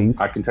 At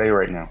least. I can tell you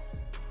right now.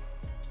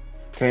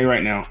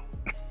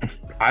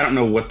 I don't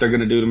know what they're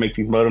going to do to make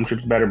these modem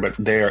chips better, but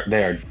they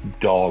are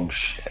dog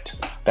shit.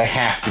 They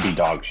have to be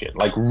dog shit.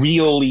 Like,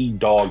 really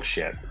dog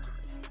shit.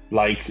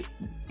 Like,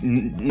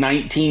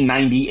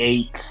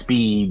 1998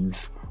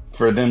 speeds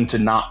for them to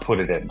not put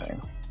it in there.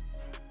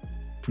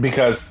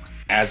 Because,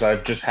 as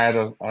I've just had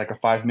a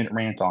 5-minute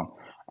rant on,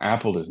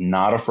 Apple is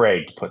not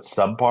afraid to put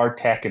subpar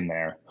tech in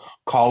there,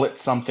 call it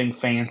something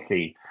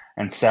fancy,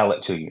 and sell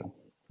it to you.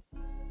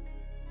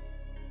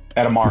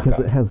 At a markup.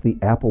 Because it has the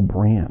Apple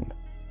brand.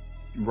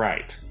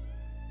 Right.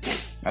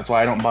 That's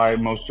why I don't buy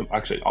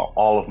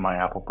all of my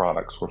Apple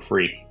products were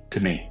free to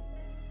me.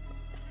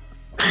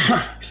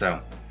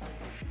 So,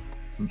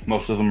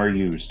 most of them are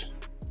used.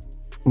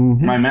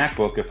 Mm-hmm. My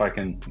MacBook, if I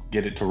can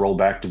get it to roll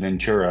back to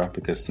Ventura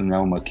because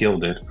Sonoma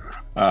killed it,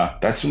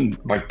 that's from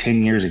like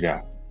 10 years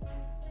ago.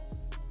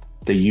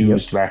 The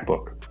used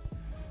MacBook.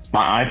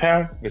 My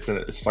iPad, it's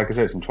like I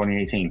said, it's from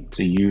 2018. It's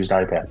a used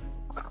iPad.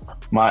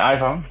 My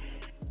iPhone,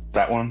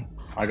 that one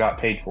I got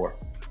paid for.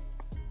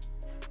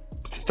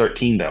 It's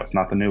 13 though. It's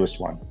not the newest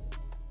one.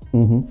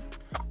 Mm-hmm.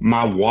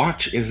 My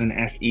watch is an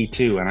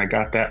SE2, and I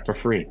got that for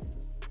free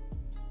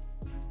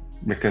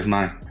because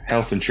my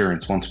health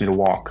insurance wants me to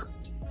walk.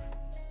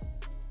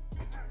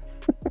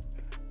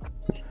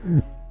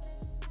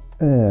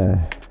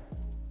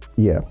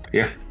 Yeah.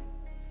 Yeah.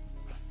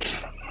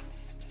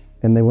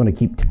 And they want to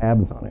keep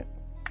tabs on it.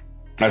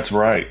 That's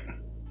right.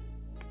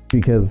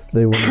 Because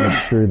they want to make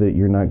sure that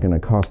you're not going to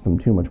cost them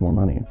too much more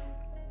money.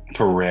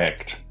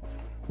 Correct.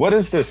 What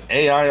is this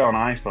AI on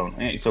iPhone?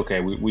 It's okay.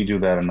 We do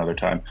that another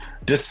time.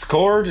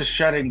 Discord is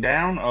shutting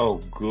down?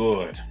 Oh,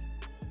 good.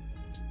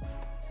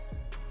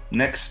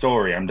 Next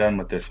story. I'm done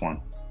with this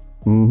one.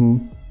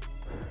 Mm-hmm.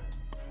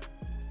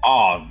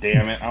 Oh,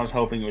 damn it. I was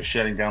hoping it was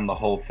shutting down the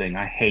whole thing.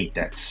 I hate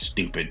that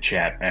stupid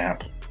chat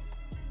app.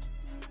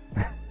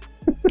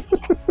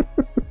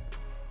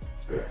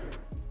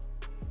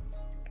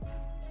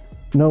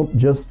 Nope,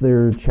 just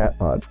their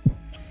chatbot.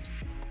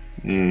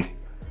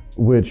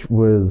 Which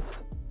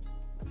was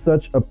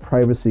such a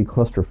privacy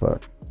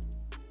clusterfuck.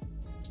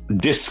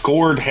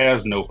 Discord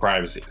has no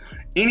privacy.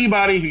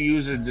 Anybody who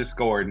uses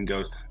Discord and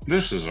goes,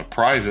 "This is a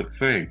private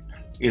thing,"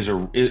 is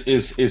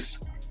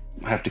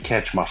I have to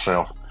catch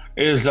myself.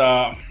 Is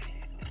of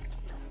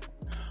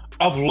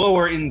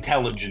lower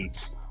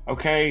intelligence.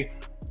 Okay,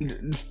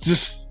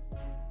 just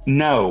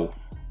no.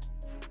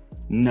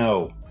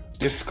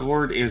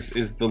 Discord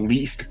is the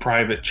least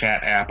private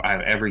chat app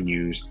I've ever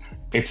used.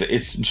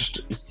 It's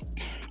just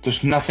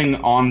there's nothing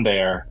on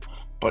there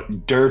but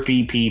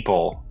derpy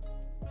people.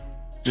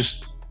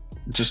 Just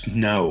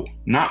no.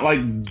 Not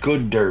like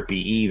good derpy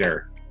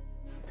either.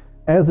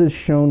 As is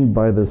shown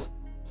by this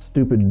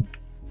stupid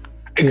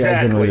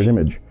AI-generated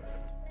image.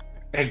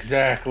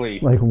 Exactly.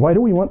 Like, why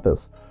do we want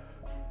this?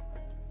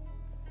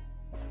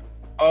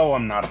 Oh,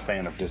 I'm not a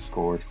fan of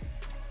Discord.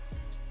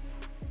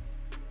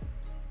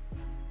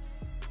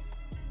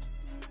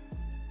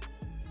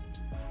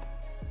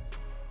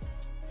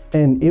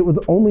 And it was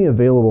only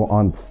available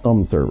on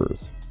some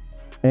servers.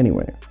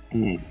 Anyway.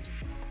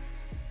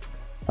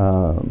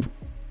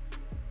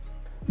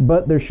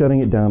 But they're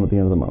shutting it down at the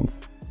end of the month.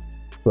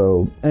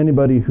 So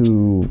anybody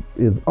who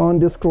is on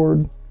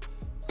Discord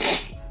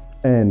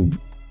and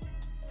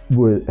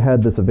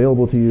had this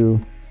available to you,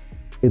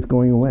 it's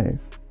going away.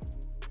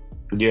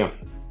 Yeah.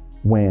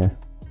 Wah.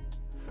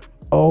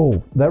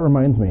 Oh, that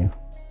reminds me.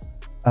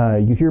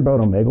 You hear about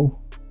Omegle?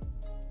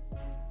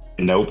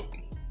 Nope.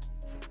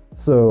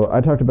 So I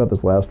talked about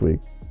this last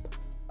week.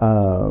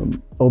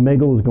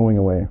 Omegle is going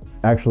away.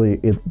 Actually,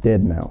 it's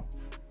dead now.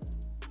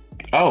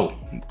 Oh,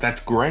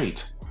 that's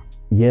great.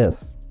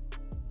 Yes.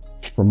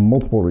 For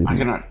multiple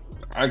reasons.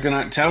 I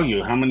cannot tell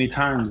you how many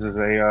times as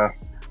a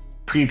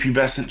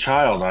prepubescent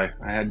child I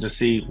had to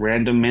see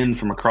random men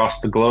from across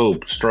the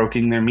globe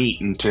stroking their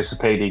meat,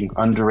 anticipating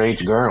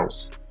underage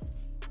girls.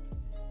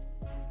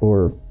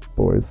 Or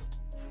boys.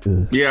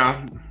 Ugh.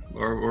 Yeah,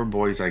 or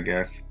boys, I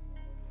guess.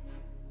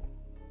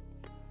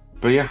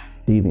 But yeah.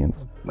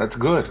 Deviants. That's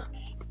good.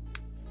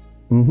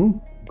 Mm-hmm.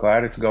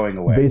 Glad it's going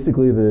away.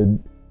 Basically, the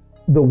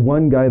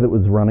one guy that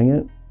was running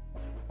it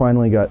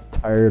finally got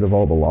tired of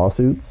all the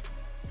lawsuits.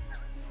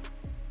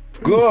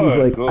 Good. He's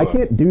like, good. I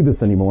can't do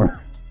this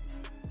anymore.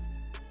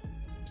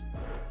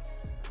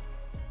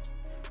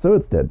 So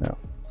it's dead now.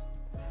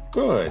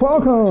 Good.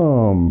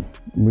 Qualcomm.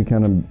 We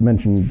kind of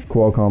mentioned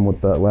Qualcomm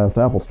with that last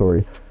Apple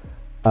story.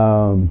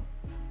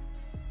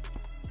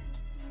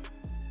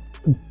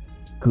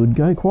 good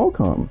guy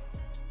Qualcomm.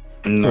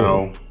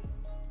 No.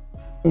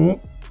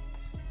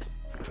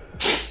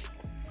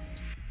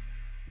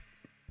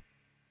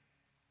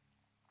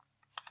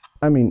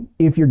 I mean,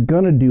 if you're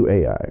gonna do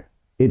AI,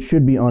 it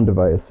should be on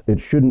device. It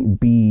shouldn't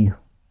be,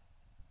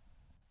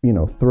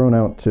 thrown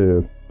out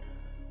to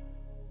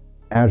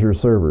Azure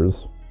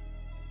servers.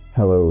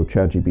 Hello,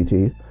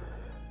 ChatGPT.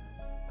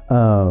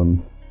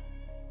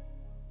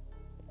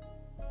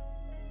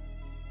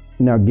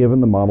 Now, given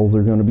the models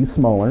are going to be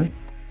smaller,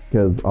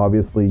 because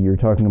obviously you're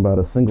talking about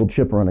a single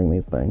chip running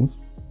these things,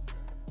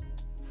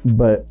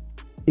 but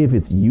if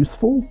it's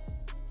useful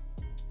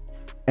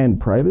and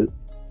private,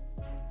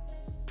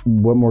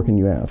 what more can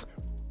you ask?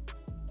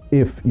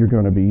 If you're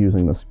going to be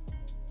using this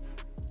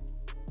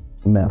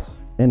mess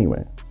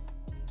anyway.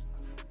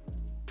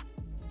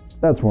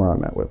 That's where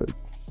I'm at with it.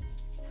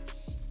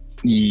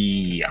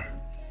 Yeah.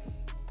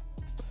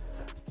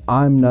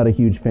 I'm not a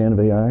huge fan of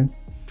AI.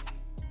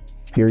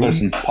 Period.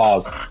 Listen,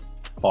 pause.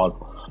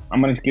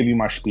 I'm going to give you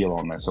my spiel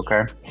on this,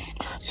 okay?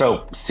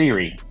 So,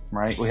 Siri,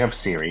 right? We have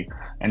Siri,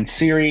 and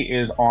Siri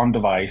is on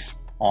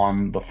device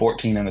on the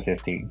 14 and the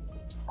 15.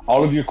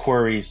 All of your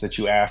queries that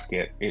you ask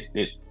it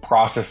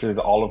processes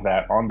all of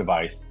that on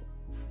device.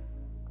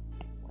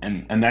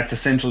 And that's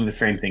essentially the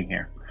same thing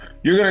here.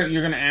 You're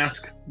gonna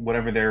ask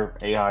whatever their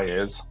AI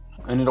is,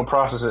 and it'll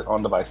process it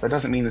on device. That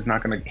doesn't mean it's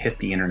not gonna hit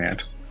the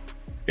internet.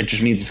 It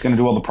just means it's gonna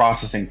do all the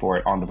processing for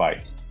it on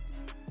device.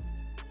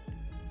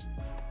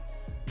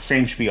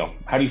 Same spiel.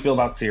 How do you feel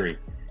about Siri?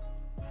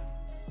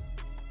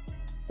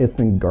 It's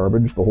been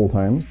garbage the whole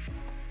time.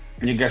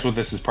 You guess what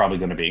this is probably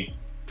gonna be?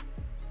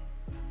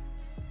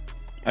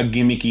 A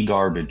gimmicky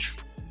garbage.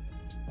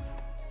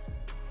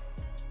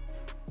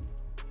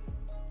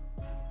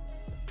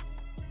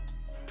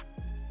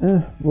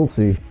 We'll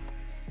see.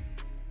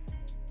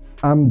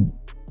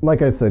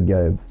 Like I said,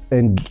 guys,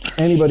 and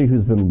anybody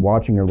who's been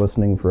watching or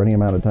listening for any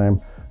amount of time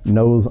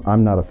knows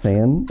I'm not a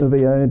fan of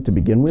AI to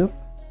begin with.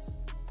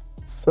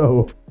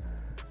 So,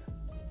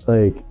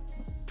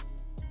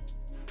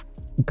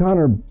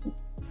 Connor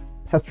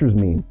pesters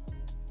me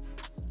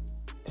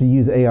to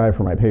use AI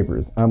for my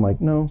papers. I'm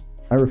like, no,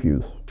 I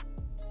refuse.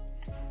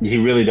 He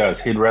really does.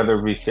 He'd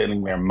rather be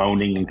sitting there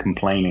moaning and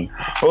complaining.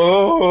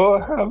 Oh,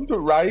 I have to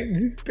write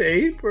this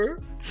paper.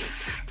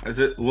 I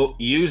said, well,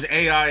 use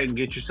AI and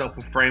get yourself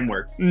a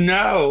framework.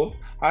 No,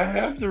 I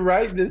have to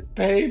write this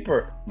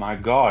paper. My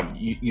God,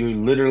 you're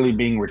literally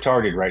being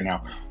retarded right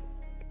now.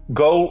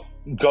 Go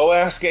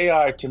ask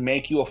AI to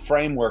make you a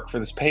framework for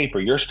this paper.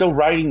 You're still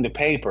writing the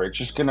paper. It's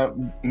just going to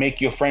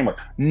make you a framework.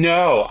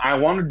 No, I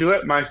want to do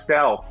it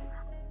myself.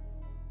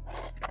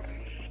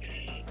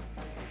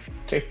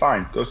 Okay,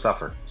 fine. Go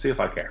suffer. See if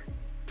I care.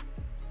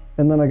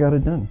 And then I got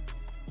it done.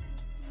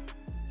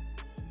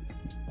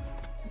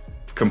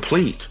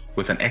 Complete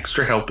with an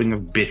extra helping of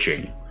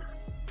bitching.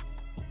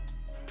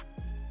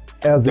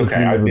 As it's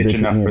okay, I bitch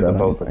enough for the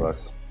both anything. of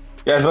us.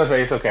 Yeah, I was about to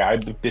say, it's okay. I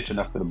bitch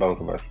enough for the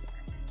both of us.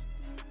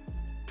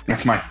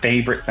 That's my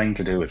favorite thing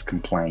to do is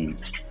complain.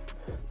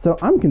 So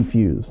I'm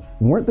confused.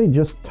 Weren't they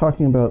just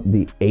talking about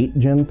the 8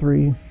 Gen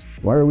 3?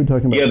 Why are we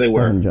talking about the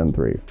 7 Gen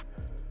 3?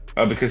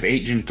 Because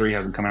 8 Gen 3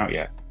 hasn't come out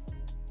yet.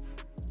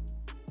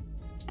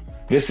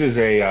 This is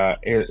a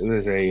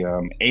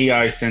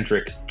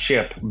AI-centric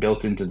chip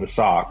built into the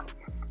SoC.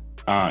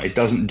 It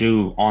doesn't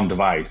do on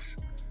device.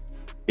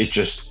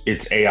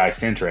 It's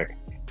AI-centric.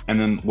 And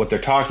then what they're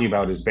talking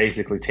about is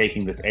basically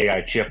taking this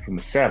AI chip from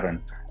the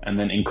 7 and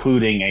then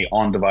including a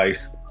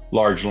on-device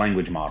large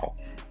language model.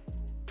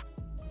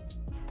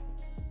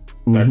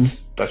 Mm-hmm.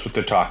 That's what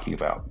they're talking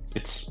about.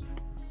 It's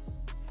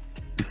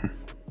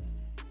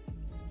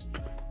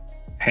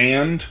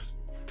handshake.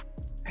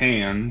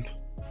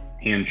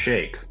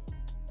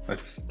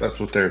 That's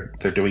what they're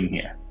doing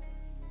here.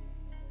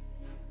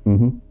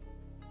 Mm-hmm.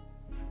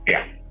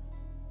 Yeah.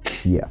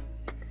 Yeah.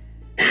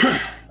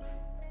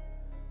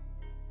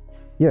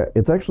 Yeah,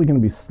 it's actually going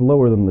to be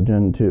slower than the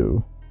Gen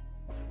 2.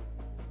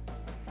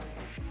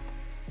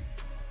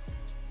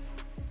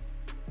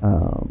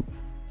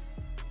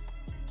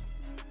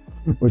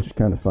 Which is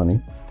kind of funny.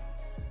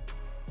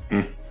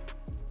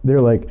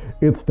 They're like,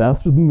 it's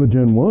faster than the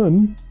Gen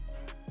 1,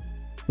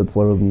 but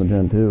slower than the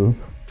Gen 2.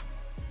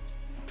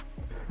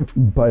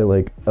 By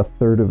like a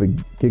third of a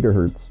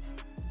gigahertz.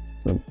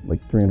 So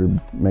like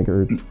 300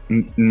 megahertz.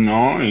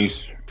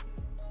 Nice.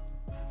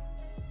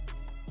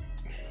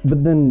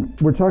 But then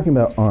we're talking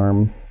about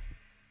ARM,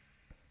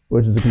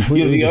 which is a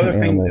completely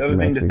different animal. The other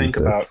thing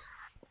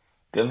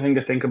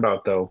to think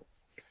about though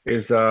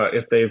is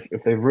if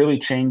they've really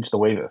changed the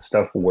way that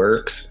stuff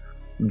works,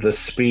 the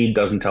speed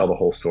doesn't tell the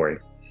whole story.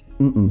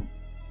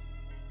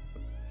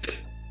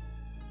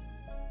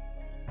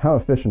 How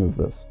efficient is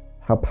this?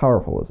 How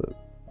powerful is it?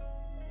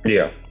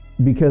 Yeah.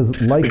 Because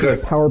the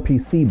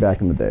PowerPC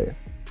back in the day,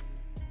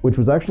 which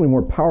was actually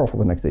more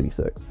powerful than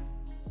x86.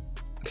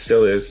 It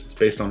still is. It's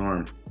based on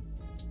ARM.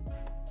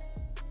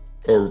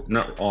 Or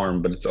not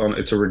ARM, but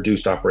it's a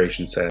reduced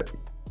operation set.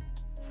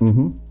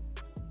 Mm-hmm.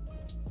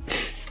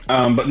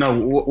 But no,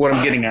 what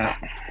I'm getting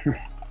at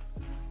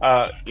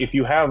if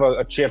you have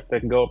a chip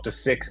that can go up to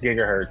 6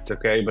 gigahertz,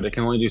 okay, but it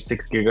can only do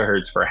 6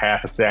 gigahertz for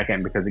half a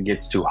second because it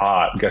gets too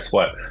hot. Guess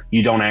what?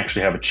 You don't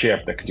actually have a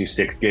chip that can do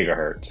 6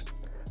 gigahertz.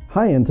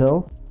 Hi,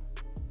 Intel.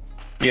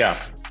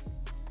 Yeah.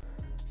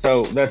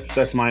 So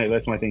that's my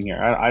thing here.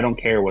 I don't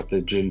care what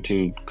the Gen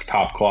 2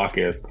 top clock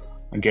is.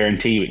 I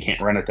guarantee you it can't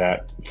run at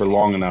that for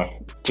long enough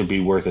to be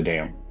worth a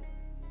damn.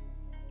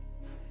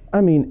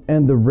 I mean,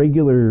 and the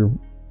regular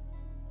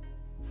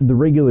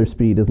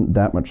speed isn't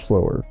that much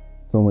slower.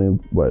 It's only,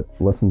 what,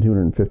 less than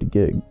 250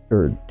 gig,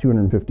 or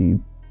 250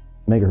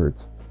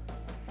 megahertz.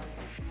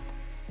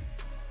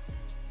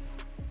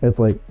 It's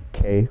like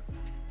K.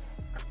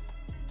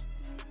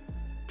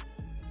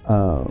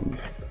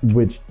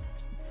 Which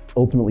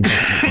ultimately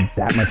doesn't make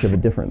that much of a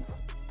difference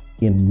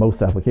in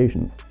most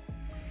applications.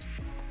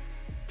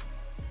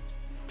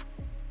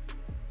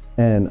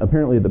 And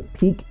apparently the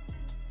peak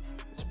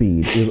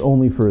speed is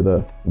only for the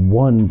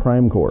one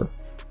prime core.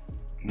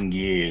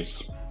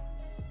 Yes.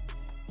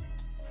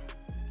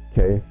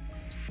 Okay.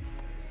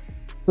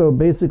 So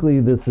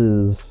basically this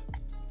is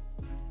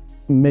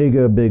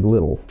mega big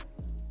little.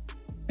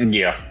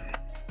 Yeah.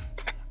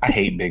 I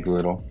hate big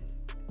little.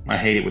 I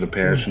hate it with a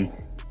passion.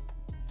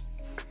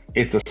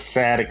 It's a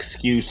sad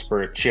excuse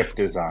for a chip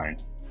design.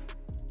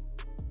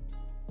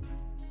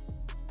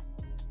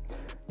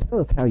 Tell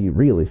us how you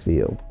really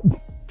feel.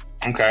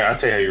 Okay, I'll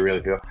tell you how you really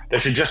feel. There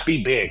should just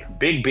be big.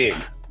 Big, big.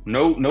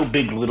 No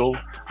big little.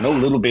 No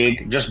little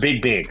big. Just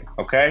big, big.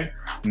 Okay?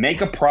 Make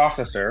a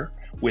processor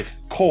with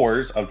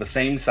cores of the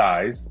same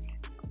size.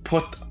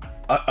 Put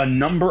a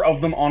number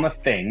of them on a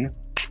thing.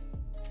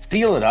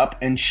 Seal it up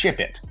and ship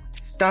it.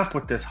 Stop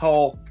with this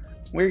whole...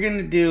 We're going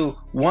to do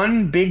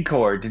one big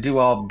core to do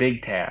all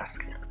big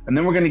tasks. And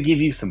then we're going to give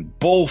you some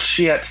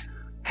bullshit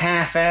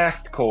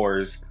half-assed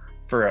cores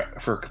for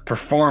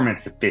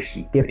performance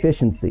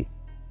efficiency.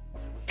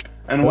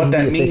 And what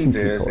that means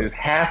is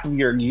half of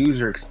your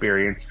user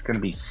experience is going to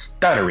be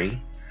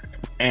stuttery.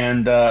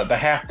 And the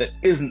half that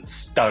isn't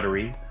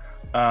stuttery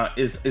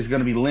is going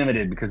to be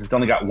limited because it's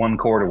only got one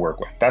core to work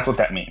with. That's what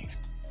that means.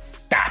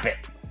 Stop it.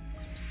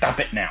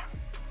 Stop it now.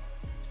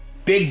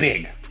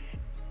 Big.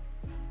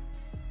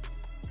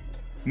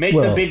 Make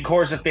the big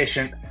cores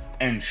efficient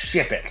and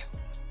ship it.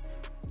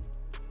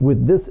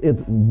 With this,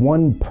 it's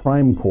one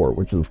prime core,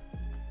 which is,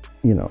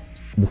 the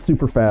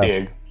super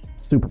fast,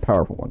 super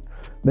powerful one.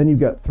 Then you've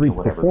got 3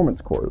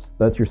 performance cores.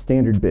 That's your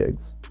standard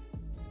bigs.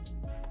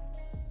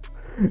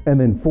 And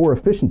then 4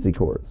 efficiency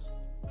cores,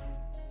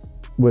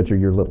 which are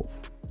your littles.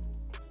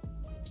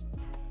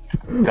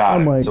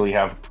 Got it. So we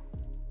have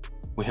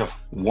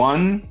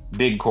one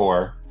big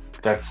core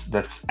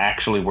that's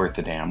actually worth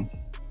a damn.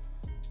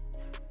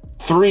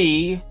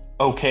 3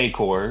 okay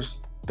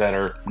cores that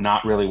are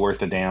not really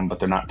worth a damn, but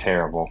they're not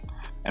terrible.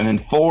 And then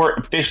 4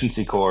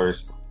 efficiency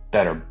cores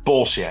that are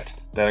bullshit,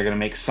 that are going to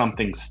make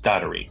something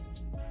stuttery.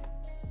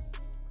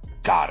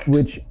 Got it.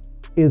 Which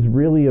is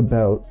really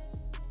about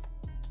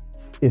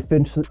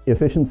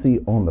efficiency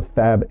on the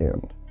fab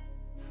end.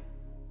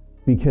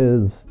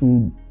 Because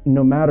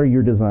no matter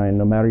your design,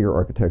 no matter your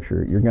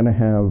architecture, you're going to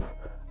have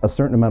a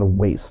certain amount of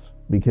waste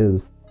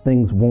because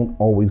things won't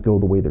always go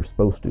the way they're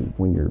supposed to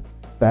when you're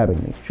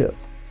fabbing these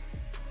chips.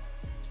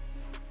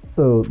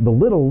 So the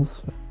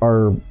littles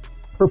are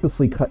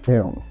purposely cut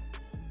down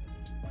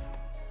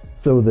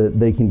so that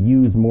they can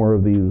use more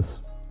of these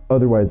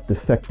otherwise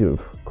defective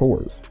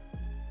cores.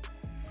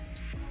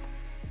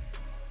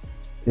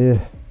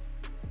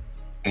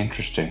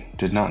 Interesting.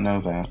 Did not know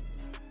that.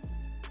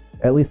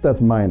 At least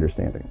that's my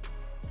understanding.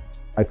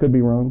 I could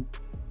be wrong,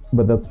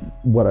 but that's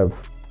what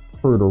I've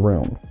heard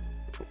around.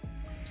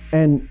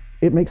 And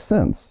it makes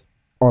sense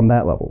on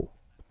that level.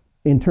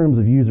 In terms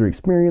of user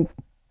experience,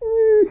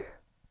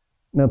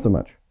 not so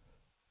much.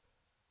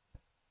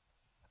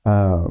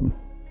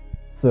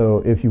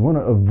 So if you want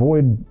to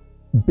avoid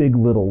big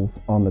littles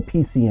on the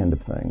PC end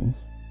of things,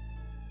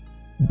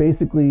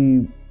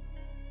 basically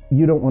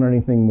you don't want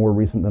anything more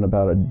recent than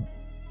about a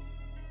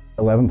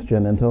 11th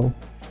gen Intel.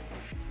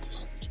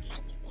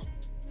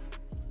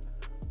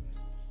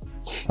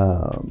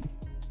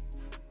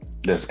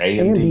 Does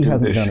AMD do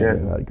hasn't this done shit?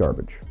 any of that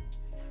garbage.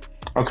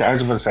 Okay, I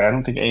was going to say, I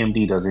don't think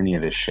AMD does any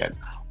of this shit.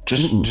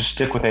 Just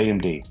stick with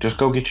AMD. Just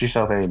go get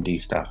yourself AMD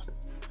stuff.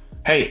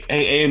 Hey,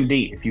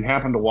 AMD, if you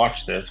happen to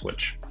watch this,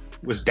 which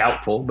was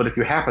doubtful, but if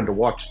you happen to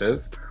watch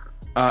this,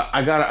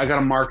 I got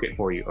a market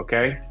for you,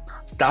 okay?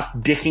 Stop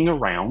dicking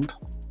around.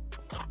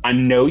 I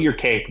know you're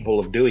capable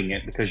of doing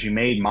it because you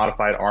made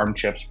modified ARM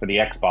chips for the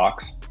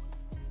Xbox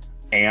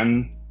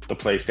and the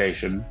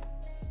PlayStation,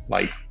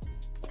 like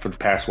for the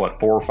past, 4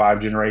 or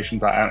 5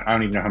 generations? I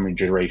don't even know how many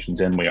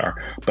generations in we are.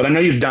 But I know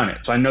you've done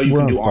it, so I know you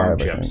can do ARM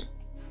chips.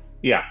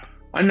 Yeah,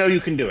 I know you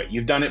can do it.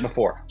 You've done it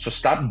before. So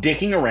stop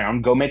dicking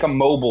around. Go make a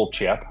mobile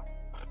chip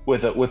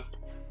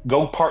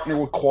go partner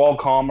with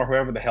Qualcomm or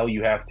whoever the hell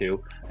you have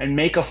to, and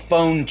make a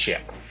phone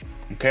chip.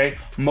 Okay?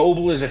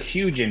 Mobile is a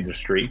huge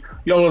industry.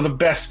 Y'all are the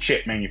best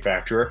chip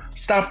manufacturer.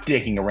 Stop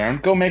dicking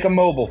around. Go make a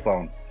mobile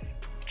phone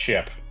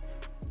chip.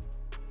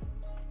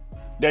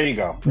 There you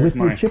go. There's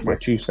my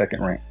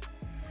 2-second rant.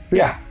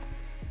 Yeah.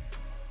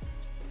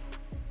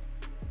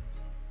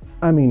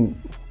 I mean,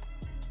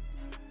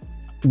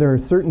 there are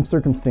certain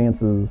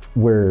circumstances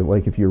where,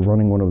 like, if you're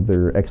running one of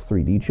their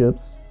X3D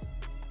chips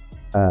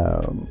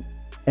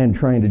and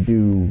trying to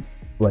do,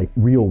 like,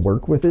 real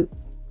work with it,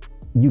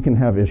 you can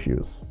have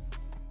issues.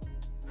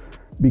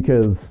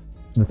 Because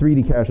the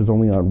 3D cache is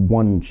only on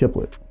one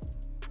chiplet.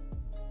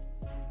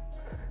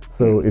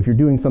 So if you're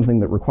doing something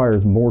that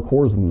requires more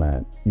cores than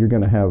that, you're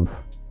going to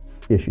have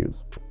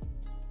issues.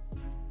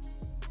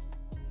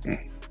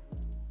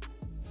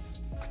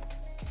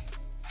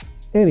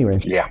 Anyway,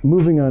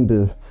 moving on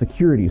to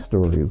security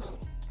stories.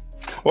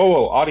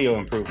 Whoa, audio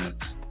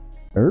improvements.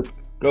 Erp.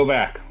 Go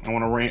back. I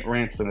want to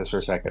rant for this for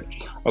a second.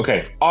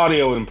 Okay,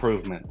 audio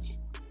improvements.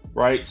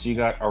 Right, so you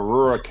got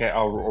AuroraCast,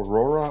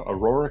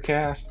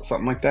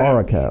 something like that.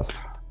 AuraCast.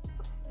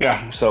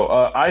 Yeah, so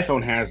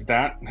iPhone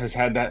has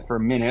had that for a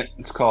minute.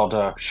 It's called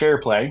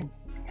SharePlay.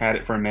 Had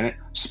it for a minute.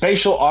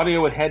 Spatial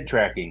audio with head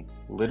tracking.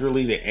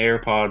 Literally, the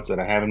AirPods that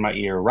I have in my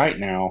ear right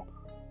now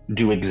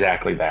do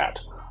exactly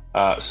that.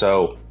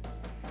 So,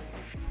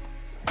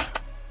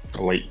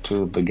 late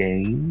to the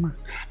game.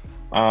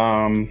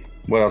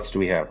 What else do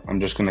we have? I'm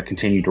just going to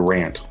continue to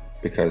rant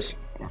because,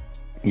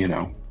 you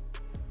know,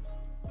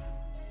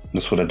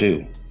 that's what I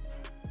do.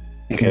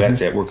 Okay,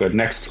 that's it. We're good.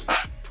 Next.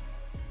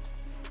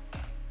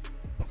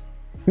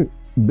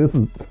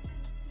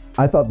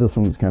 I thought this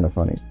one was kind of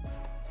funny.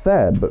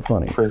 Sad, but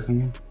funny.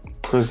 Prison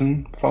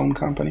phone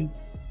company?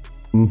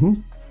 Mm-hmm.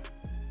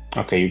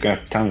 Okay, you're going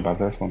to have to tell me about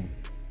this one.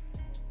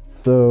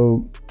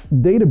 So,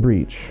 data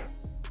breach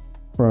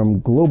from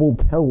Global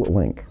Tel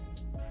Link.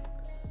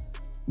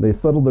 They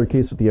settled their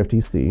case with the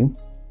FTC.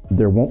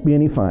 There won't be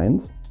any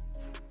fines.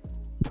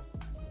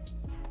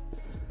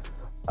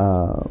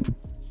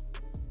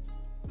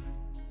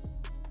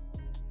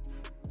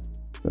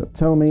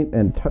 Telemate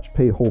and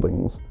TouchPay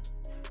Holdings.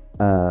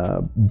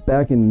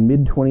 Back in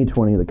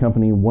mid-2020, the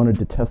company wanted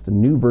to test a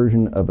new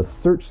version of a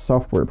search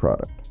software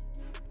product.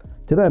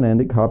 To that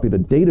end, it copied a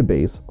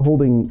database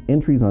holding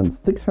entries on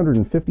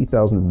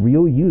 650,000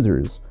 real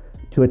users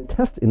to a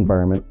test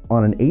environment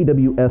on an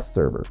AWS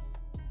server.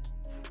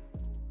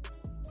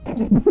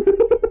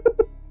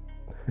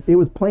 It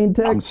was plain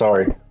text. I'm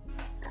sorry.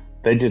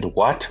 They did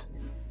what?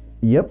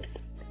 Yep.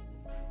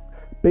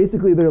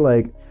 Basically, they're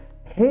like,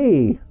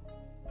 hey,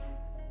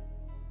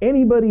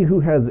 anybody who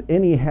has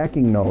any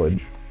hacking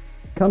knowledge,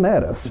 come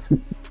at us.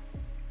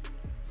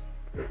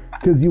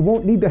 Because you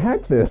won't need to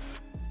hack this.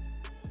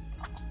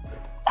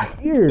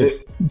 Here,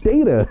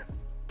 data.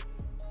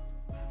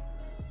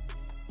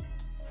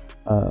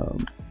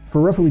 For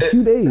roughly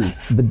 2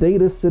 days, the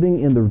data sitting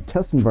in the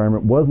test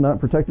environment was not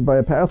protected by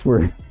a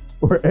password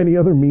or any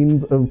other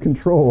means of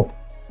control.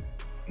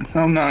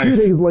 Oh, nice.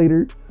 2 days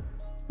later,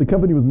 the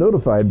company was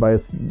notified by a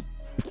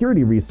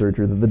security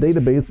researcher that the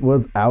database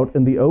was out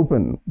in the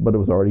open, but it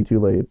was already too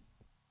late.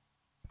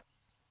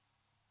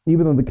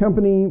 Even though the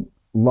company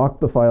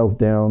locked the files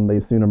down, they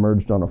soon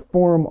emerged on a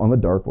forum on the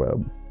dark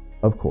web,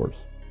 of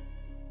course.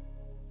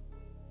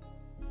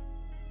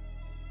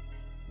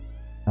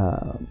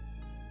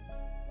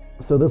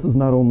 So this is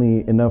not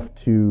only enough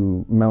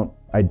to mount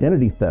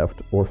identity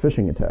theft or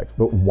phishing attacks,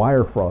 but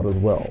wire fraud as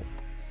well.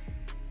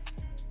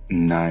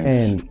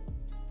 Nice. And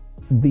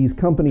these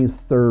companies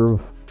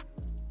serve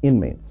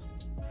inmates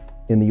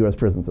in the U.S.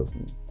 prison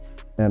system,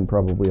 and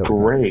probably other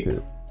countries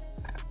too.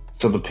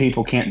 So the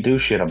people can't do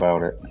shit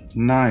about it.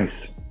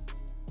 Nice.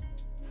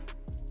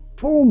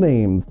 Full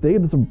names,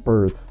 dates of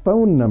birth,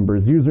 phone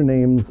numbers,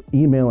 usernames,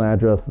 email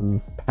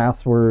addresses,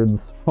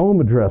 passwords, home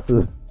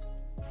addresses,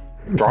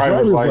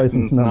 driver's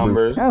license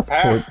numbers,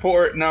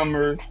 passport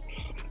numbers.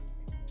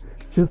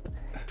 Just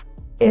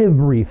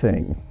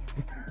everything.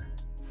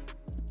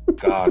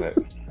 Got it.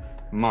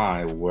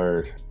 My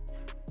word.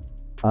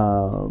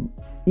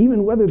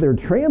 Even whether they're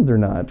trans or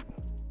not.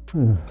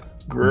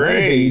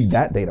 Great.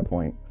 That data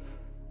point.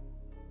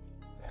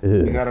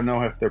 You gotta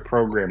know if their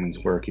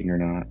programming's working or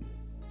not.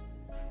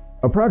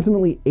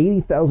 Approximately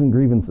 80,000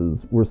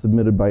 grievances were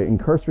submitted by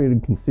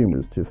incarcerated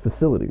consumers to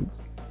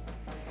facilities.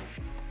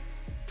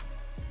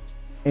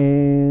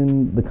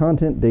 And the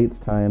content, dates,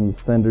 times,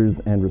 senders,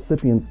 and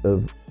recipients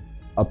of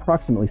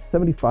approximately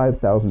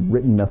 75,000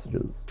 written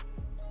messages.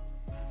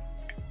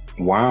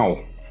 Wow.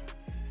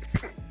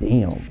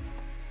 Damn.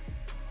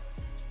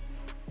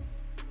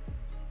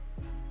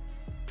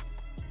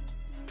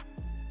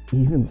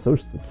 Even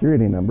social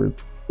security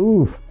numbers.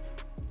 Oof.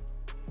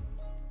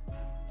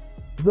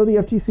 So the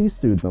FTC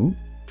sued them,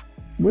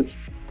 which,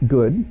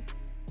 good.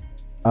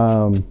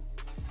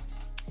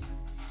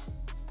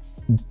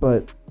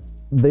 But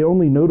they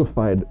only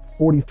notified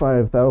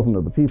 45,000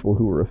 of the people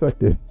who were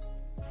affected.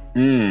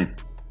 And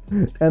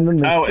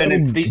then and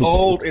it's the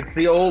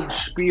old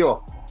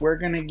spiel. We're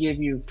gonna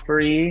give you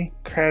free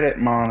credit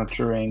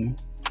monitoring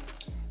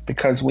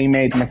because we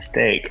made a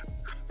mistake.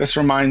 This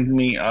reminds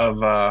me of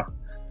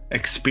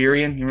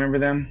Experian. You remember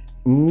them?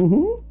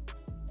 Mm-hmm.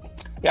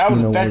 Yeah, I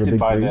was affected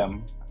by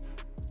them.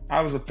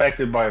 I was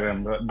affected by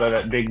them, by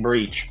that big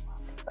breach.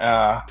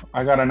 I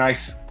got a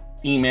nice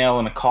email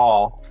and a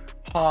call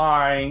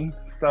Hi.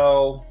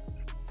 So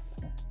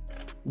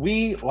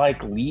we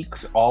like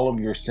leaked all of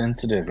your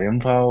sensitive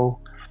info,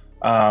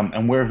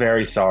 and we're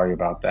very sorry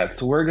about that.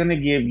 So we're going to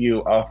give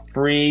you a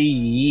free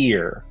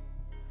year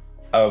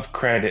of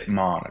credit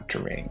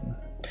monitoring.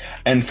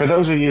 And for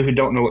those of you who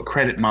don't know what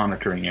credit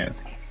monitoring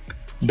is,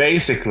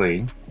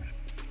 basically,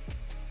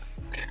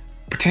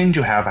 pretend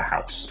you have a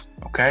house,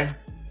 okay?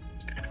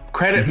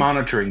 Credit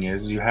monitoring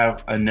is you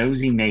have a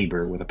nosy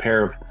neighbor with a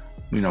pair of,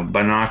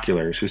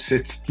 binoculars who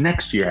sits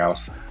next to your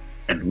house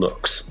and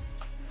looks.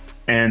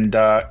 And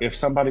if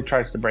somebody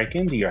tries to break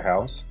into your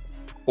house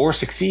or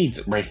succeeds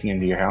at breaking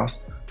into your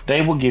house,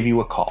 they will give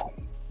you a call.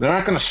 They're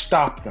not going to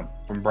stop them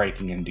from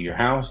breaking into your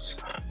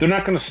house. They're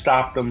not going to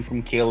stop them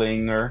from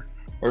killing or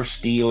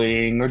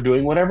stealing or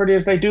doing whatever it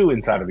is they do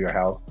inside of your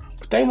house.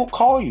 But they will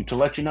call you to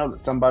let you know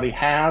that somebody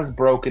has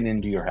broken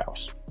into your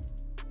house.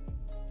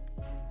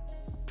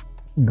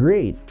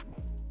 Great.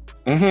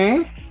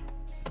 Mm-hmm.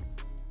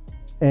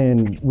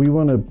 And we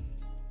want to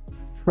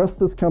trust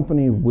this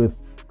company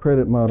with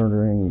credit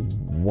monitoring.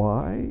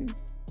 Why?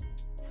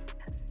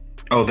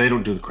 Oh, they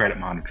don't do the credit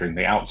monitoring.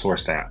 They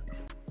outsource that.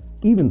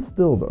 Even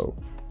still, though,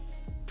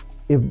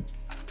 if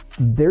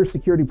their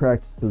security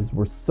practices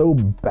were so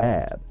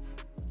bad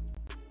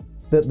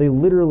that they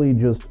literally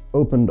just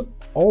opened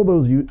all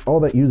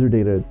that user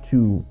data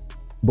to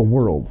the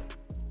world.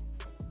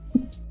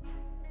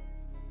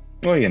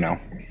 Well,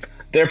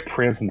 they're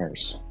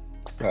prisoners.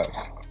 So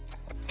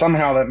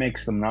somehow that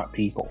makes them not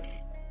people.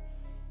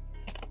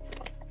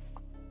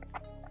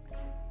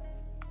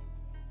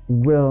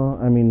 Well,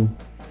 I mean,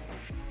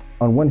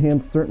 on one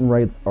hand, certain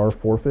rights are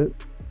forfeit,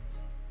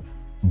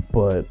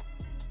 but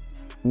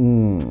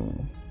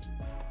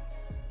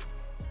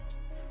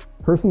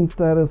person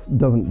status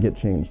doesn't get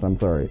changed. I'm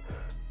sorry.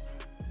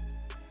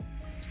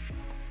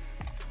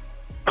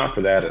 Not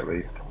for that, at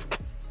least.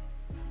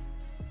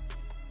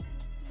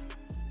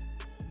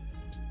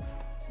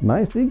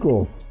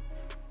 MySQL.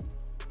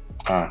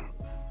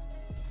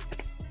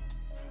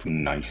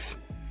 Nice.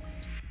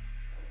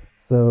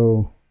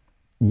 So,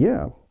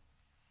 yeah.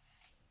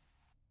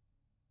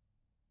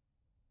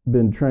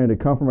 Been trying to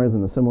compromise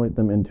and assimilate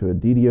them into a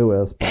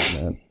DDoS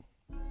botnet.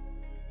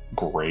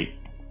 Great.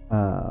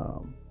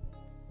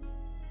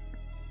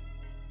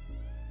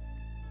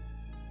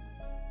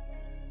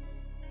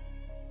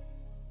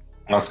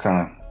 That's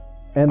kind of.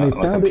 And they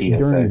like found a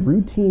it PSA. during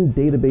routine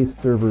database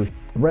server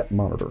threat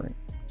monitoring.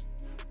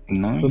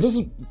 Nice. So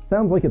this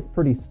sounds like it's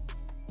pretty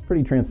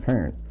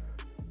transparent.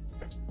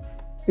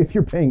 If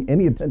you're paying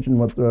any attention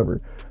whatsoever,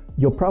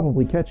 you'll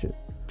probably catch it.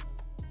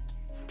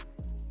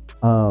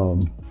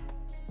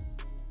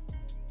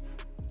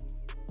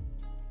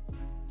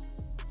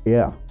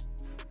 Yeah.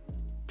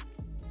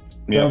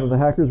 Yeah. Found that the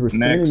hackers were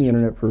scanning Next. the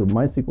internet for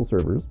MySQL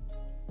servers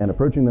and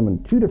approaching them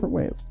in two different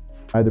ways,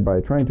 either by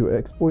trying to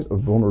exploit a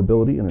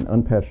vulnerability in an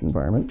unpatched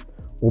environment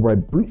or by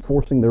brute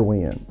forcing their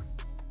way in.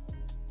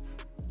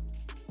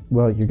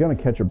 Well, you're going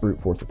to catch a brute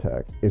force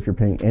attack if you're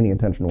paying any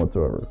attention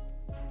whatsoever.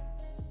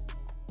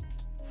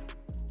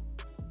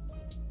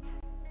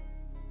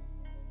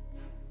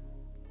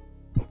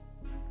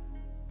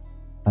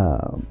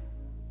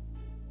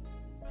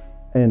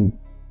 And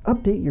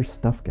update your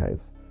stuff,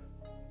 guys.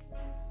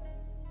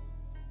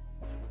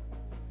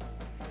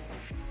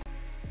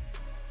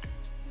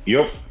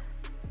 Yep.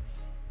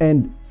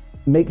 And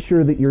make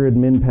sure that your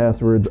admin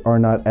passwords are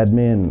not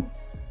admin.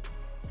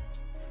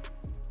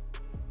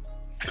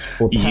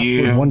 Or password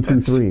Yeah,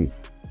 123.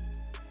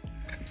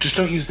 Just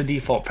don't use the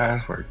default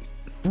password.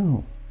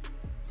 No.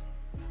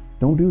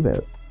 Don't do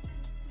that.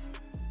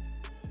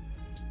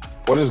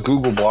 What is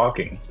Google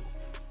blocking?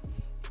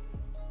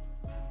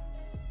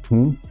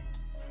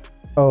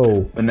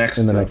 Oh, The next.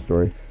 in the next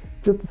story.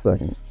 Just a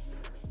second.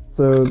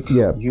 So,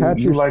 yeah.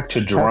 You like to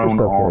drone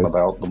stuff, on guys.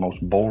 about the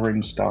most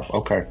boring stuff.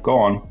 Okay, go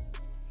on.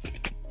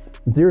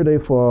 Zero-day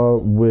flaw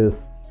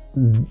with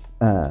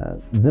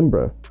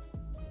Zimbra.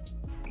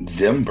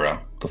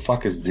 Zimbra. The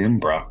fuck is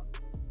Zimbra?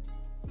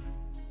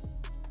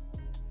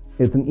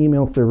 It's an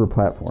email server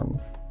platform.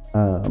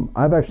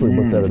 I've actually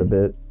looked at it a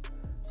bit.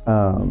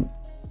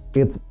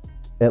 It's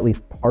at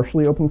least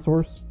partially open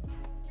source.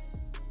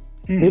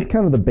 It's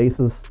kind of the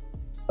basis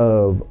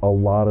of a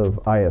lot of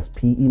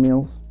ISP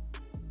emails.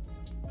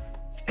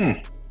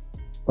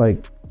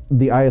 Like,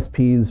 the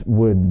ISPs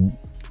would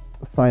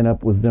sign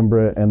up with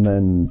Zimbra and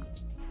then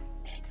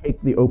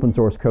take the open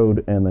source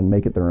code and then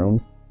make it their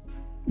own.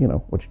 You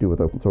know, what you do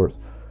with open source.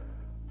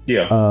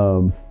 Yeah.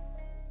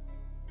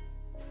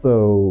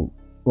 So,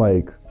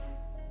 like,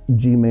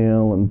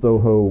 Gmail and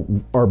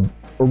Zoho are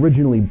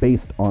originally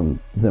based on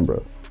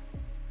Zimbra.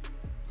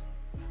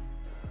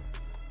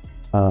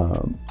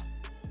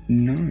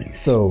 Nice.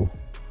 So,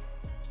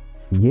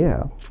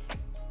 yeah.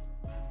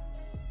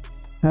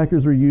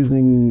 Hackers were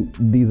using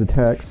these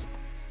attacks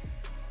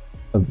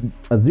as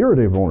a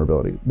zero-day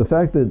vulnerability. The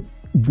fact that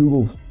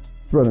Google's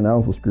threat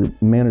analysis group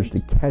managed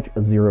to catch a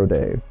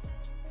 0-day.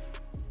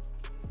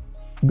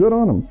 Good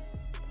on them.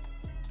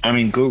 I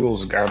mean,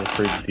 Google's got a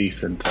pretty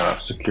decent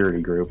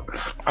security group.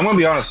 I'm gonna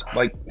be honest,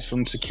 like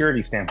from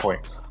security standpoint,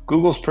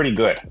 Google's pretty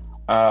good.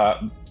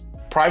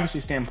 Privacy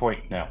standpoint,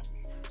 no.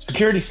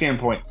 Security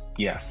standpoint,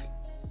 yes.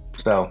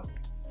 So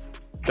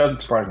doesn't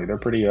surprise me. They're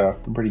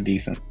pretty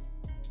decent.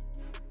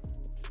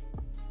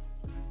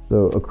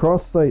 So a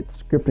cross-site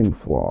scripting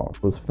flaw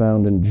was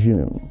found in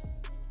June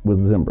with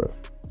Zimbra.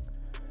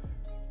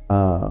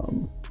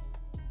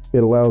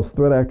 It allows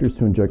threat actors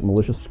to inject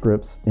malicious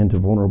scripts into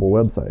vulnerable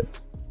websites.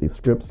 These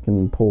scripts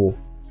can pull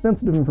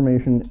sensitive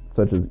information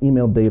such as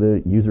email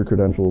data, user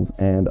credentials,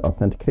 and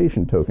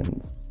authentication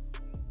tokens.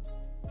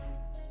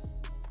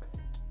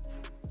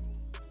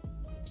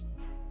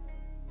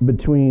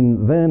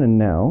 Between then and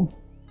now,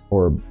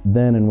 or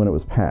then and when it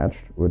was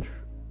patched, which,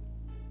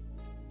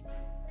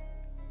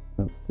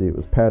 let's see, it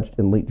was patched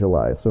in late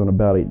July, so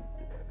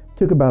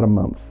took about a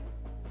month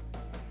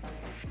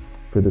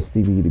for this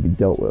CVE to be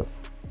dealt with.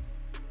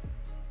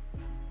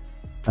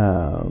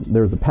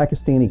 There was a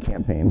Pakistani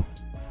campaign,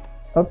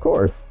 of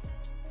course.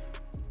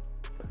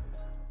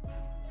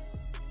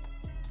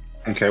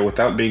 Okay,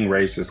 without being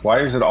racist,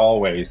 why is it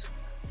always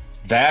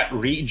that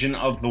region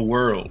of the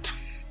world,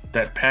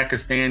 that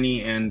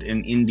Pakistani and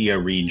in India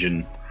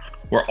region,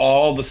 where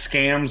all the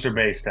scams are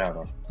based out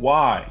of?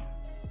 Why?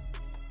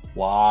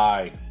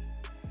 Why?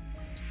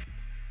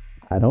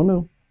 I don't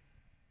know.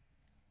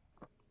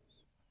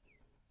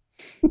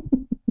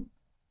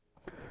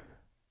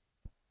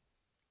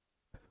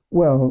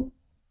 Well,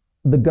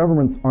 the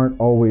governments aren't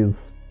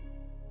always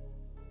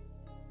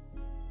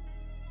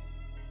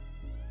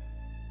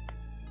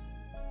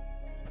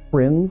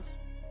friends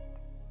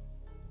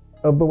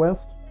of the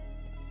West,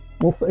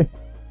 we'll say.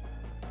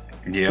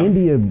 Yeah.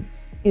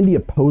 India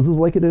poses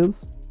like it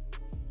is,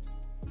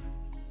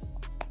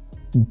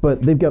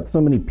 but they've got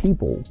so many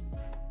people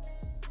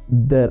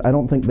that I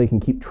don't think they can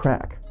keep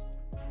track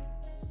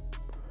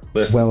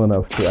well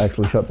enough to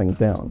actually shut things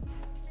down.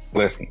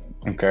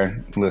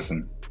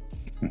 Listen.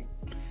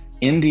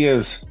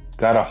 India's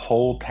got a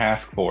whole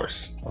task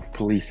force of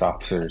police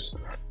officers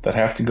that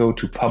have to go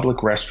to public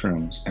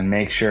restrooms and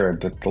make sure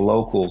that the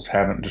locals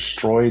haven't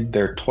destroyed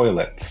their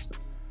toilets,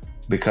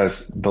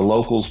 because the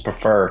locals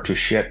prefer to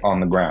shit on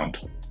the ground.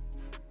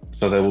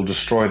 So they will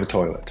destroy the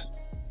toilet.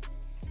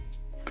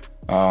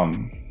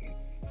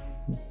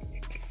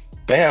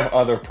 They have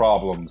other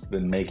problems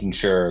than making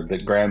sure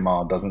that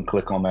grandma doesn't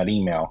click on that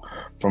email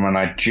from a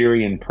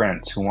Nigerian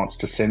prince who wants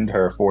to send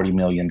her $40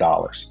 million.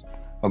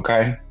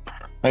 Okay?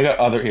 They got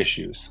other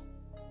issues.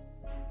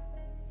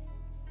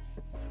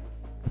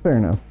 Fair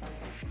enough.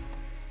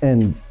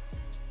 And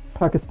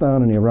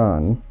Pakistan and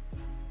Iran,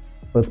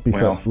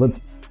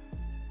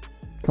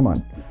 come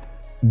on.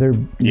 They're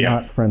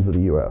not friends of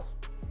the U.S.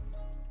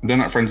 They're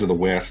not friends of the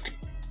West.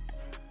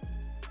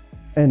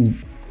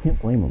 And can't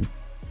blame them.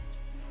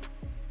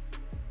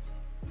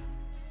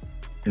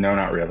 No,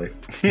 not really.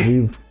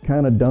 We've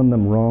kind of done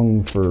them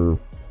wrong for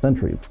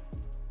centuries.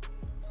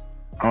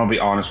 I'll be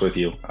honest with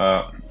you.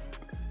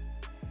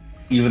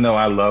 Even though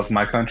I love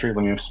my country,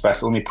 let me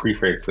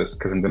preface this,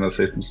 because I'm going to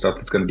say some stuff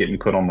that's going to get me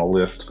put on the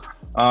list.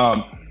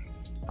 I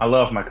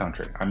love my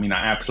country. I mean,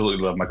 I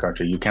absolutely love my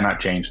country. You cannot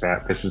change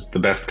that. This is the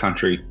best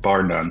country,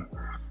 bar none.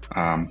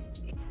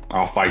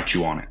 I'll fight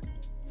you on it.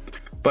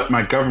 But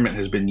my government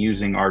has been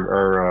using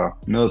our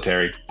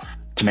military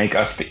to make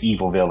us the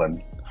evil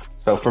villain.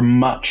 So for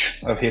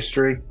much of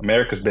history,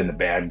 America's been the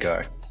bad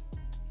guy.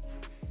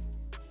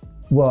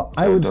 Well,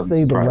 I would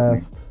say the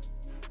last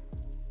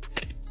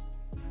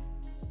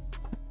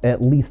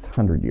at least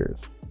 100 years.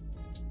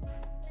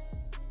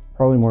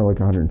 Probably more like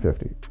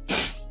 150.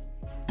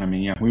 I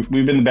mean, yeah, we've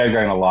been the bad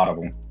guy in a lot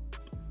of them.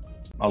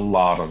 A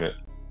lot of it.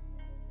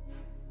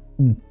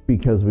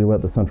 Because we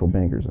let the central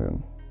bankers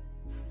in.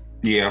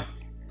 Yeah.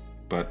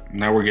 But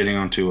now we're getting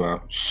onto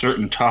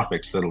certain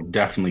topics that'll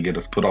definitely get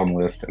us put on the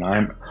list,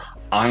 and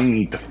I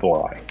need to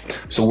fly.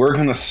 So we're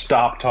going to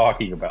stop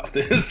talking about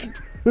this.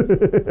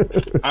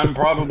 I'm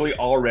probably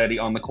already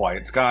on the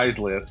Quiet Skies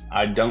list.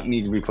 I don't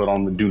need to be put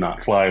on the Do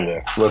Not Fly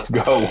list. Let's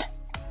go.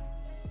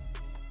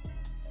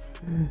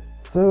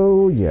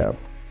 So, yeah.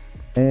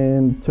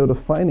 And so to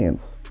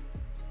finance.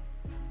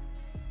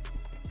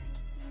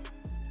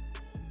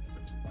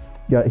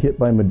 Got hit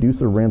by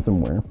Medusa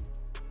ransomware.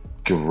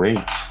 Great.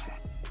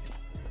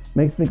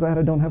 Makes me glad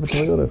I don't have a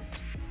Toyota.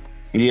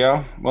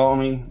 Yeah, well, I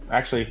mean,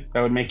 actually,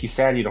 that would make you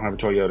sad you don't have a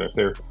Toyota.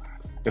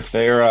 If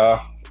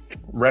their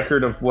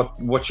record of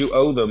what you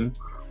owe them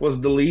was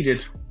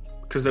deleted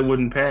because they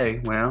wouldn't pay,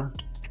 well.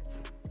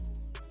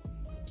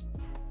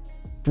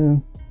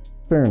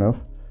 Fair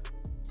enough.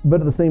 But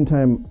at the same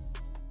time,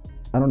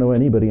 I don't know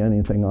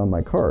anything on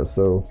my car,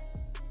 so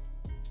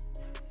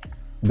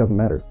it doesn't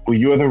matter. Well,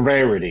 you're the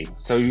rarity,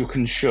 so you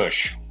can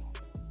shush.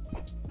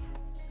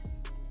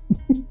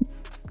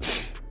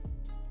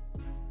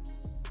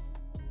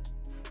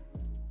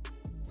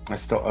 I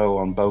still owe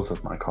on both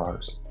of my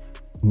cars.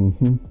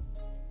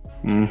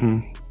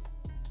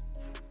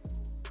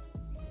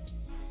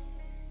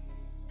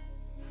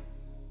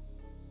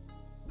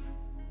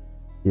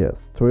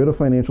 Yes, Toyota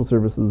Financial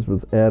Services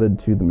was added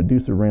to the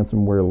Medusa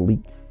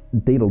ransomware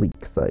data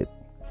leak site.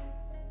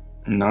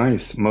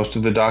 Nice. Most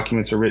of the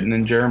documents are written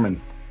in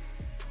German.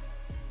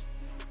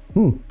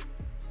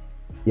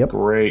 Yep.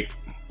 Great.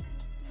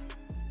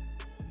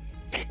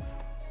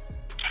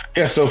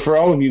 Yeah, so for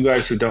all of you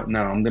guys who don't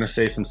know, I'm going to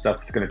say some stuff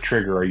that's going to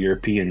trigger our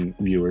European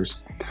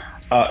viewers.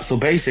 So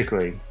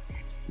basically,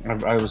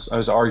 I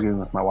was arguing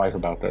with my wife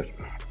about this.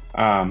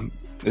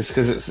 It's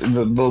because it's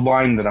the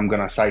line that I'm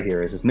going to cite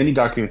here is many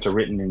documents are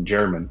written in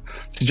German,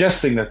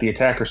 suggesting that the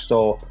attacker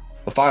stole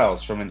the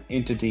files from an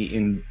entity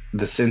in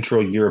the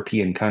Central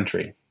European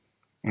country.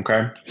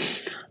 Okay,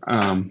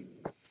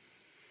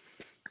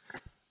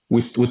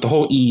 with the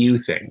whole EU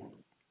thing,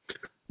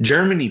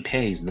 Germany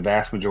pays the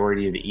vast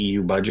majority of the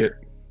EU budget.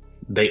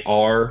 They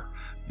are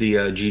the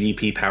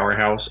GDP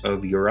powerhouse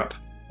of Europe.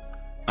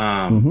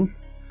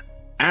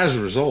 As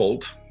a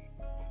result,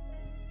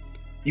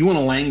 you want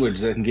a language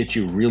that can get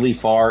you really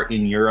far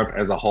in Europe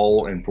as a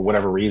whole, and for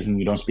whatever reason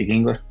you don't speak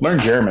English, learn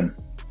German,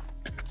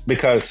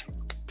 because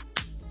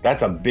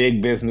that's a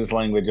big business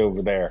language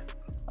over there.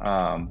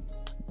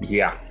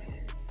 Yeah.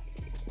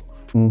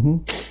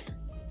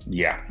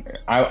 Yeah.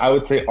 I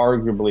would say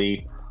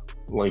arguably,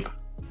 like,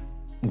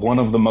 one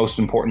of the most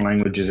important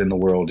languages in the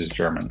world is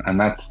German, and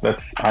that's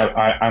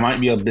I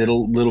might be a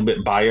little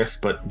bit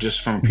biased, but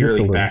just from a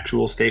purely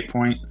factual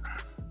standpoint,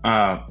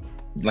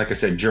 like I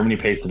said, Germany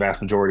pays the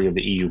vast majority of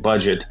the EU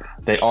budget.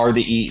 They are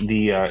the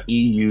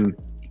EU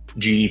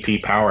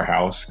GDP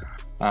powerhouse.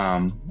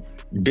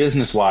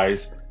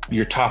 Business-wise,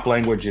 your top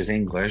language is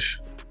English.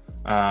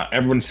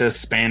 Everyone says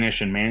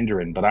Spanish and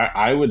Mandarin, but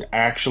I would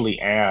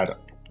actually add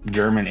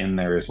German in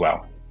there as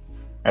well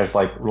as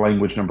like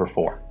language number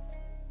 4.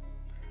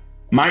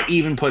 Might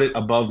even put it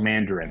above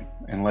Mandarin,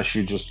 unless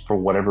you're just, for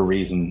whatever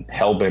reason,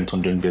 hell-bent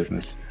on doing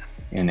business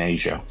in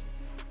Asia.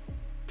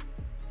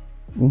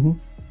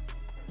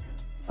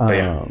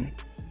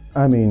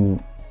 I mean,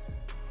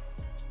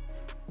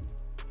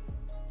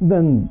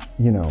 then,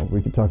 we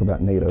could talk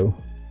about NATO.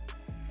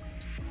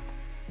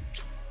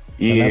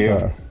 Yeah. And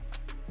that's us.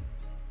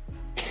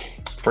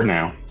 For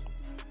now.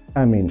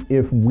 I mean,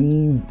 if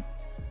we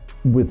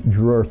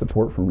withdrew our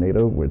support from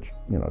NATO, which,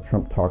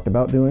 Trump talked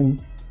about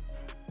doing,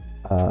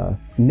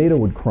 NATO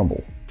would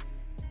crumble.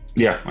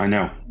 Yeah, I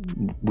know.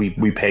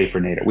 We pay for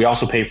NATO. We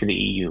also pay for the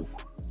EU.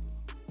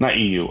 Not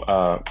EU,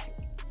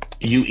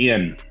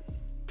 UN.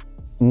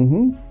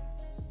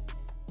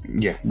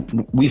 Yeah,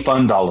 we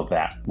fund all of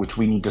that, which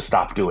we need to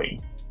stop doing.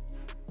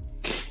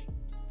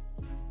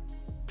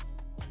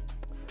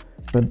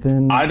 But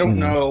then I don't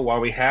know why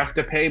we have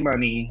to pay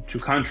money to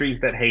countries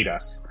that hate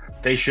us.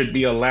 They should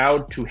be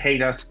allowed to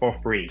hate us for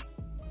free.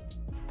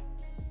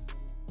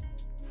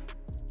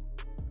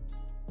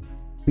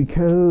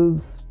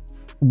 Because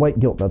white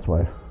guilt, that's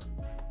why.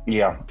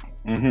 Yeah.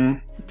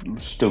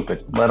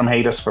 Stupid. Let them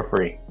hate us for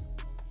free.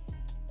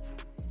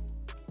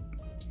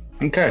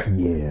 Okay.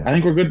 Yeah. I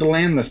think we're good to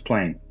land this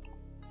plane.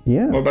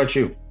 Yeah. What about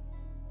you?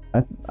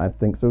 I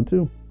think so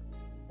too.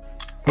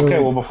 Okay,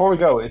 well, before we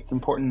go, it's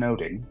important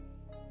noting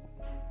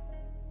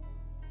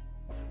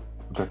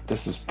that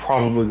this is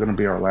probably going to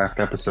be our last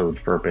episode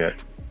for a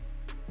bit.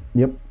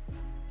 Yep.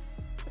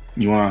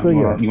 You want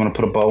to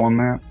put a bow on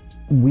that?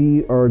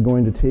 We are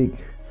going to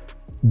take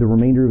the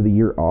remainder of the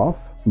year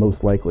off,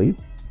 most likely.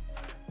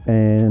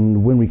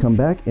 And when we come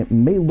back, it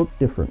may look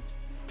different.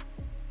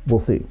 We'll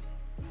see.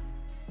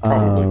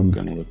 Probably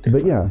going to look different.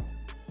 But yeah,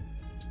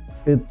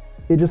 it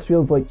just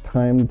feels like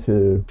time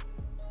to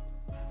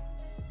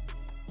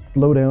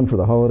slow down for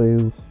the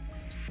holidays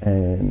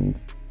and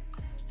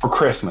for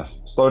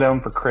Christmas. Slow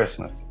down for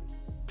Christmas.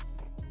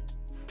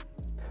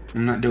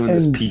 I'm not doing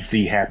this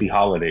PC happy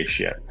holiday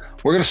shit.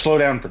 We're going to slow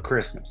down for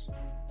Christmas.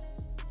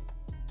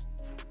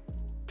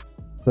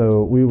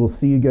 So we will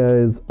see you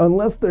guys,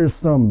 unless there's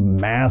some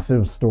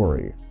massive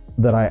story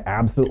that I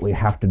absolutely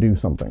have to do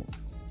something.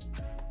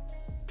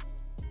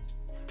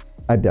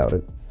 I doubt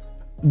it.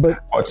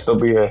 But watch,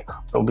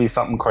 there'll be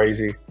something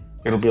crazy.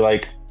 It'll be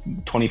like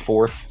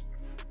 24th,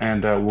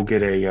 and we'll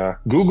get a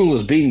Google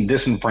is being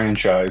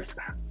disenfranchised.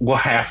 We'll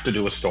have to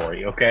do a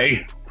story,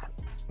 okay?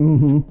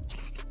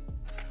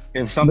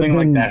 If something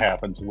like that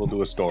happens, we'll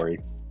do a story.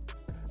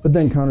 But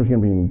then Connor's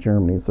going to be in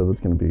Germany, so that's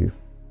going to be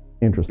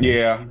interesting.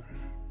 Yeah.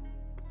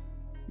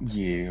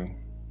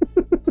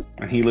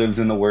 And he lives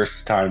in the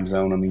worst time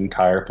zone on the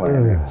entire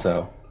planet,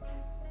 so,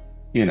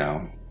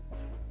 No,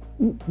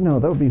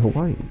 that would be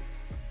Hawaii.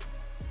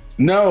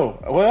 No,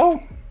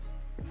 well,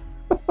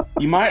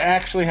 you might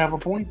actually have a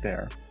point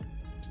there.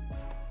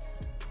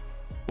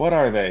 What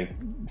are they?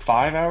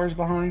 5 hours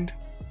behind?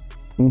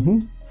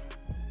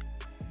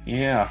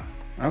 Yeah.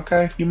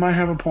 Okay, you might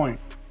have a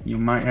point.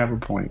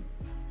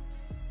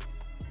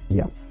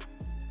 Yeah.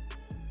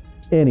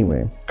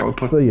 Anyway, I would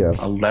put so yeah,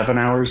 11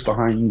 hours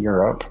behind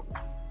Europe.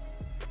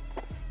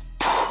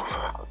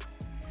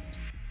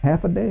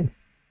 half a day.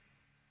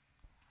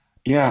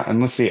 Yeah, and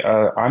let's see.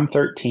 I'm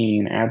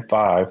 13, add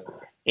 5.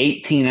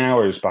 18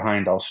 hours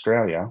behind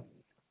Australia.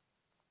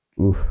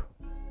 Oof.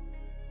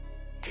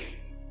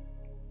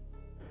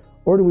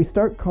 Or do we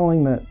start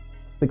calling that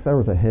 6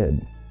 hours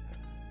ahead?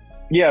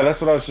 Yeah,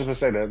 that's what I was just going to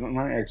say. That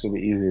might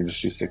actually be easier to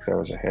just do 6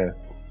 hours ahead.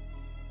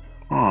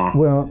 Oh,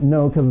 Well,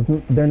 no, because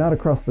they're not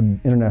across the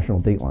international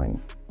date line.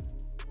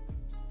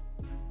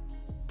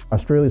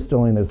 Australia's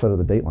still on the other side of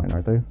the date line,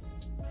 aren't they?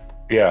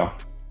 yeah,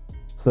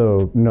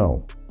 So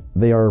no,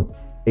 they are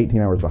 18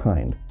 hours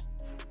behind.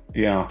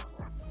 yeah.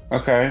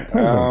 Okay.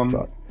 Time zones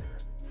suck.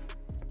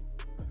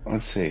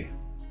 Let's see.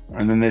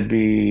 And then they'd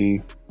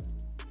be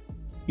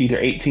either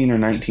 18 or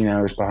 19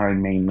 hours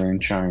behind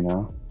mainland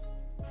China.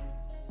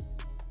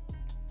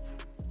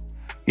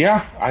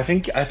 Yeah, I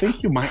think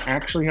you might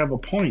actually have a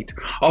point.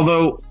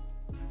 Although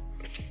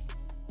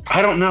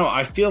I don't know,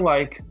 I feel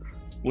like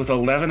with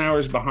 11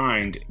 hours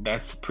behind,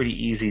 that's pretty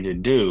easy to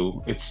do.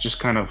 It's just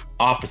kind of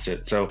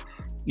opposite. So,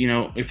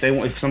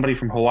 if somebody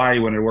from Hawaii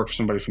wanted to work for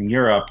somebody from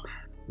Europe,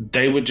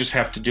 they would just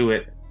have to do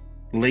it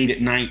late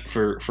at night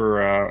for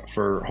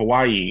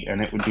Hawaii,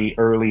 and it would be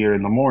earlier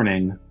in the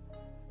morning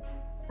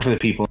for the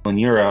people in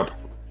Europe,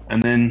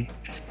 and then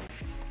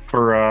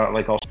for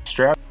like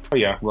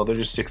Australia, well, they're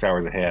just 6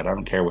 hours ahead. I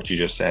don't care what you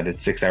just said;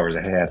 it's 6 hours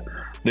ahead.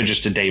 They're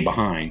just a day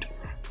behind,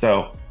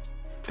 so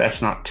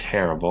that's not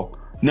terrible.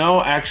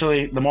 No,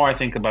 actually, the more I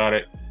think about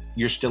it,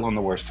 you're still in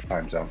the worst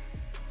time zone.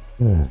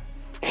 Hmm.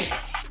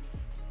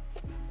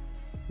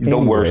 The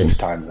Anyway. worst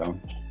time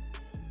zone.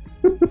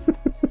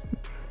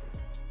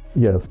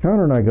 Yes,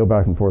 Connor and I go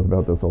back and forth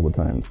about this all the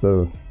time.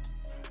 So,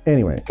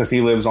 anyway, Because he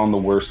lives on the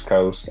worst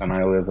coast and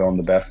I live on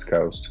the best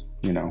coast,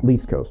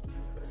 least coast.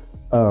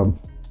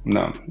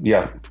 No,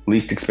 yeah.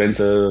 Least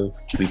expensive,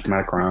 least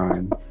amount of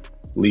crime,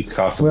 least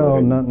cost of Well,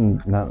 living. not in The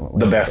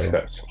Atlanta, best though.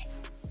 coast.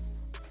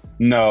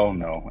 No.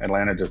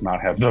 Atlanta does not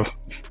have the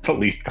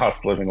least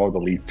cost of living or the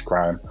least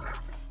crime.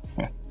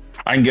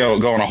 I can go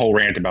on a whole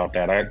rant about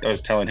that. I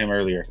was telling him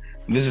earlier.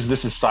 This is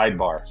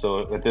sidebar.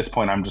 So at this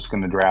point, I'm just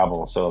going to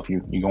drabble. So if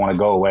you want to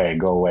go away,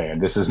 go away.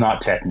 This is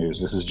not tech news.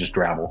 This is just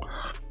drabble.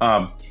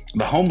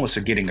 The homeless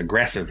are getting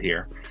aggressive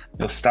here.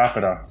 They'll stop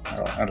at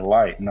a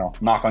light and they'll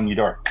knock on your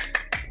door.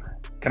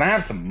 Can I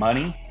have some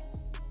money?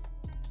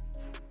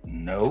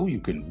 No, you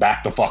can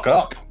back the fuck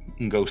up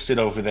and go sit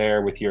over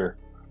there with your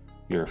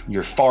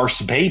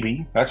farce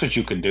baby. That's what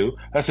you can do.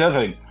 That's the other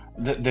thing.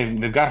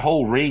 They've got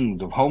whole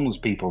rings of homeless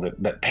people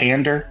that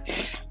pander.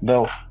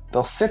 They'll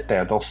sit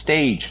there. They'll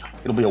stage.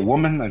 It'll be a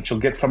woman, and she'll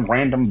get some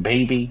random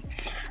baby,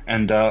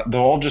 and they'll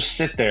all just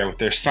sit there with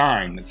their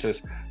sign that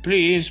says,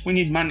 "Please, we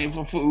need money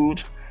for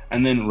food."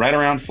 And then right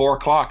around 4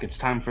 o'clock, it's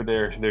time for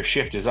their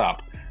shift is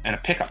up, and a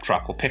pickup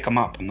truck will pick them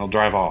up, and they'll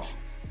drive off.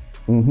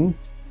 Mm-hmm.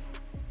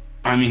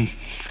 I mean,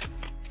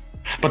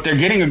 but they're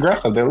getting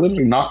aggressive. They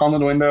literally knock on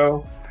the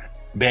window,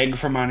 beg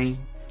for money,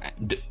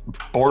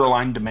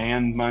 borderline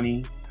demand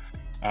money.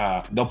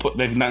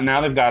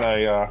 They've got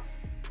a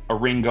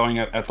ring going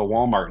at the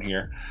Walmart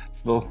here.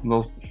 So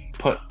they'll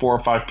put 4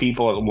 or 5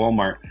 people at the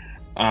Walmart,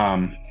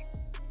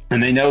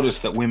 and they notice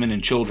that women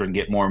and children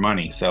get more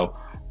money. So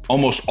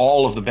almost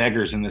all of the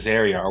beggars in this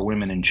area are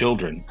women and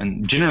children,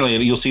 and generally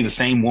you'll see the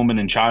same woman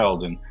and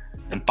child in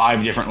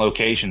 5 different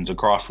locations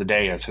across the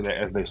day as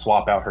they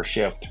swap out her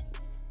shift.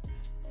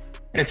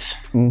 It's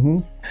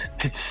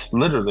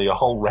literally a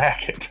whole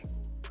racket.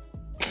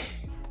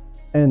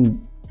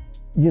 And,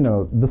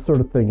 this sort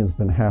of thing has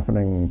been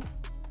happening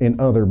in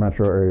other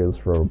metro areas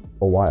for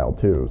a while,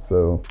 too.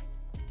 So,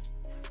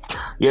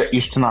 Yeah, it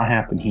used to not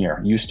happen here.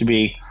 It used to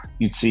be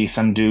you'd see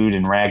some dude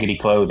in raggedy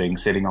clothing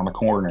sitting on the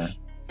corner,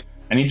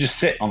 and he'd just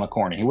sit on the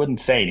corner. He wouldn't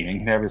say anything.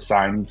 He'd have his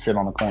sign and sit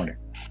on the corner.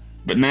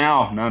 But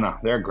now, no,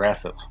 they're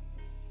aggressive.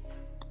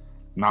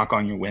 Knock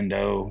on your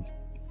window,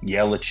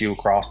 yell at you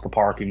across the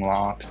parking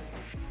lot.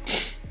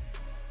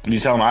 And you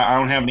tell them, I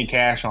don't have any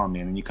cash on me.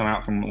 And then you come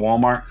out from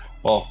Walmart.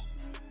 Well,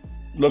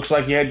 looks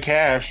like you had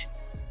cash.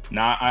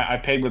 Nah, I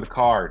paid with a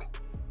card.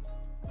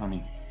 I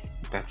mean,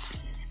 that's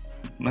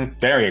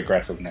very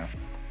aggressive now.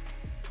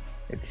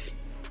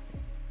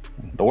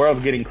 The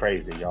world's getting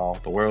crazy, y'all.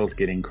 The world's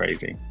getting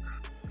crazy.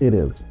 it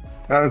is.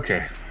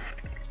 Okay.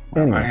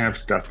 Well, Anyway. I have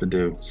stuff to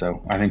do,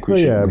 so I think So,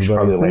 we should everybody,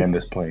 probably thanks. land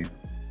this plane.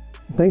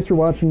 Thanks for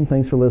watching.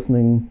 Thanks for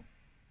listening.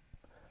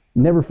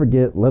 Never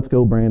forget, Let's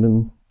Go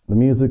Brandon. The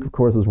music, of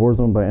course, is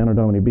Warzone by Anno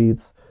Domini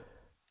Beats.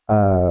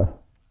 There.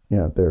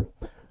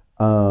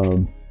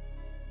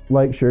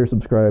 Like, share,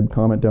 subscribe,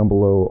 comment down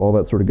below, all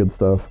that sort of good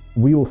stuff.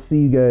 We will see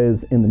you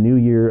guys in the new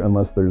year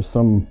unless there's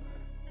some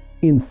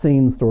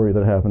insane story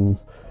that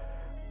happens.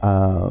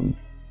 So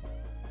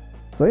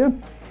yeah.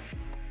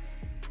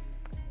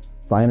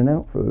 Signing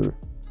out for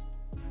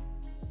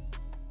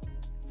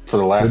the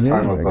last Good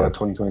time news, of I guess.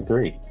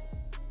 2023.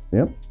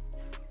 Yep.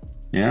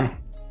 Yeah.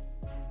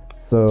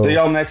 So See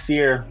y'all next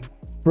year.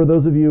 for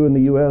those of you in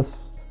the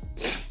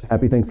US,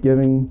 happy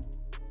Thanksgiving.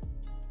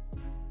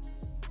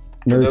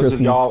 For Merry those of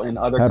Christmas, y'all in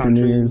other Happy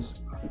New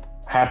Year's.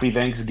 countries, happy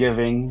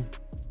Thanksgiving.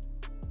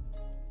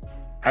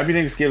 Happy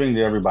Thanksgiving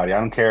to everybody. I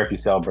don't care if you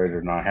celebrate it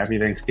or not. Happy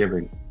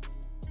Thanksgiving.